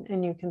courses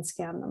and you can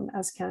scan them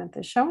as Kenneth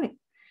is showing.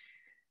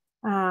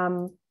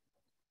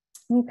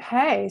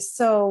 Okay,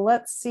 so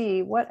let's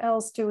see, what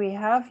else do we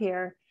have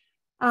here?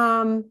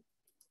 One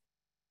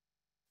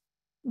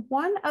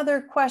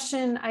other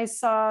question I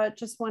saw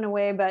just went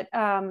away, but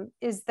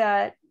is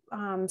that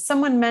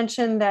someone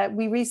mentioned that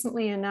we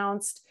recently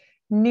announced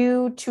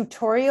new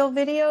tutorial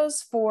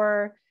videos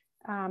for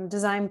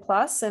Design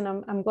Plus, and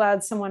I'm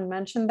glad someone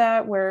mentioned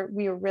that.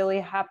 We are really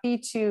happy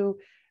to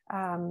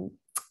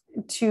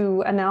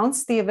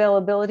announce the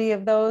availability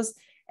of those,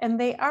 and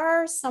they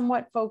are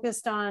somewhat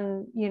focused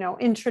on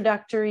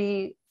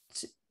introductory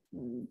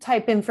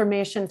type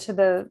information to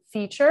the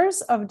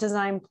features of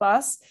Design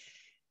Plus.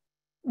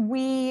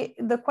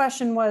 The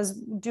question was,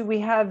 do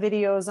we have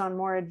videos on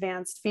more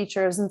advanced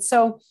features? And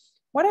so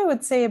what I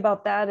would say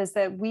about that is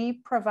that we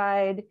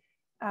provide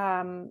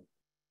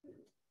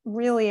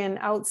really an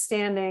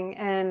outstanding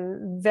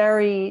and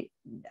very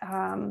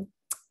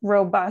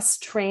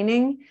robust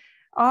training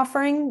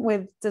offering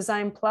with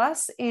Design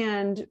Plus,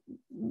 and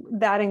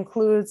that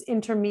includes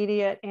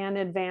intermediate and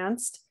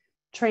advanced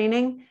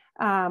training,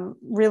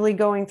 really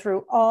going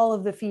through all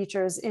of the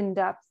features in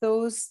depth.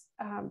 Those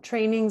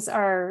trainings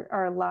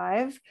are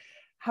live,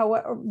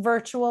 however,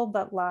 virtual,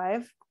 but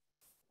live,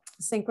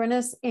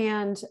 synchronous.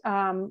 And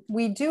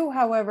we do,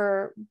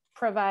 however,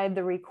 provide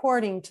the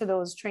recording to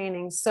those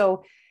trainings.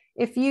 So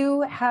if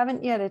you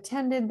haven't yet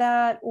attended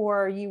that,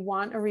 or you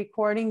want a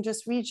recording,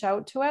 just reach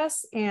out to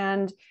us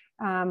and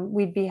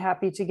we'd be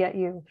happy to get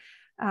you.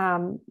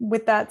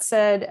 With that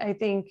said, I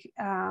think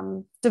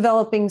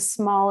developing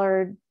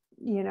smaller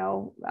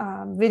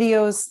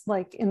videos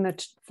like in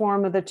the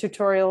form of the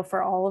tutorial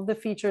for all of the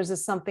features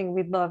is something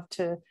we'd love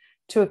to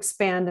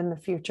expand in the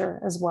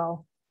future as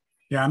well.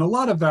 Yeah, and a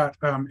lot of that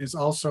is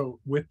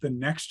also with the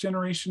next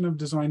generation of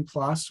Design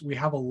Plus. We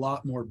have a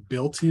lot more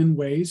built-in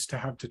ways to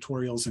have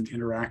tutorials and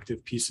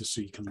interactive pieces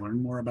so you can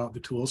learn more about the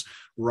tools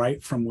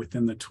right from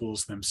within the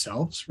tools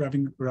themselves,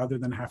 rather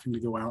than having to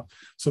go out.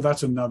 So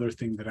that's another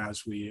thing that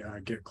as we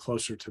get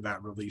closer to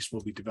that release,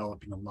 we'll be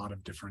developing a lot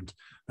of different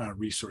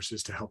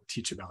resources to help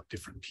teach about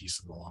different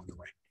pieces along the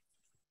way.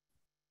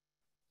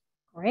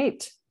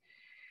 Great.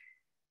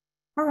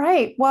 All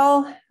right,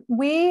 well,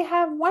 we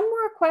have one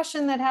more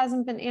question that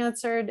hasn't been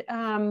answered.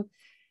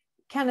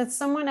 Kenneth,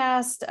 someone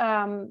asked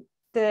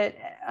that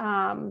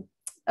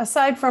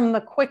aside from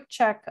the quick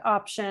check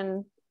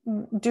option,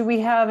 do we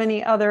have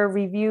any other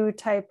review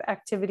type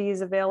activities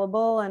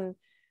available? And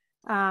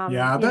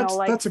yeah,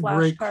 that's a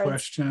great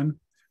question.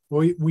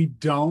 We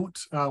don't.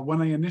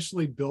 When I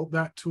initially built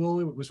that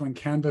tool, it was when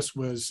Canvas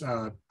was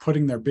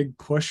putting their big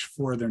push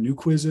for their new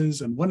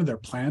quizzes. And one of their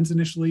plans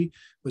initially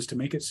was to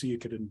make it so you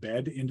could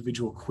embed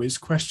individual quiz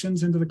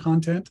questions into the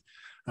content.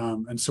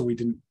 And so we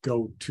didn't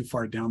go too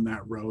far down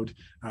that road.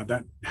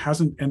 That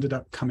hasn't ended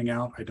up coming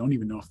out. I don't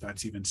even know if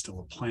that's even still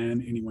a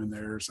plan. Anyone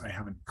there's, I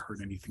haven't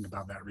heard anything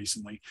about that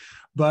recently.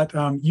 But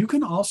you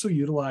can also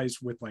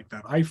utilize with like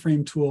that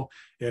iframe tool,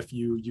 if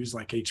you use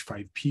like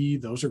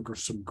H5P, those are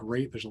some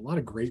great, there's a lot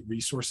of great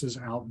resources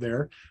out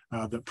there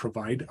that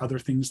provide other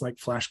things like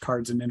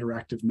flashcards and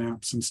interactive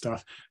maps and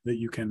stuff that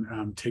you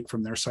can take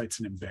from their sites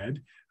and embed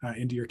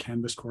into your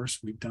Canvas course.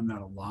 We've done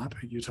that a lot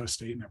at Utah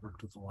State, and I've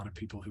worked with a lot of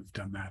people who've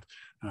done that,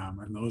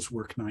 and those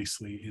work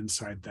nicely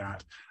inside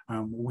that.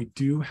 We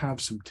do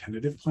have some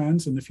tentative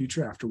plans in the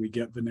future after we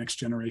get the next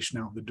generation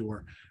out the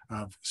door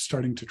of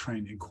starting to try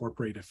and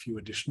incorporate a few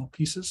additional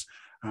pieces,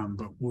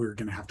 but we're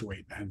going to have to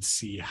wait and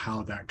see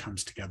how that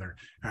comes together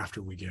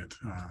after we get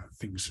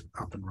things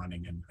up and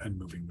running and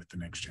moving with the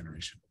next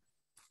generation.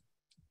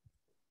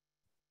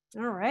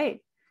 All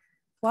right.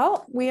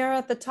 Well, we are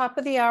at the top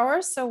of the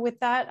hour. So with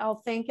that,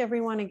 I'll thank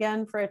everyone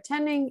again for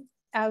attending.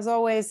 As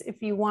always,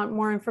 if you want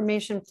more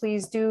information,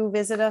 please do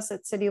visit us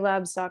at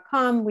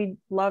cidilabs.com. We'd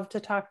love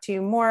to talk to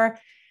you more.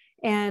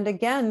 And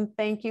again,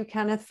 thank you,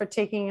 Kenneth, for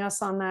taking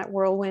us on that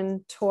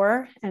whirlwind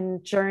tour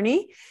and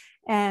journey.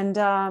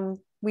 And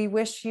we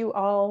wish you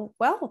all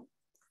well.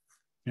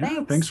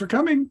 Yeah, thanks for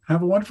coming.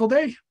 Have a wonderful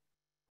day.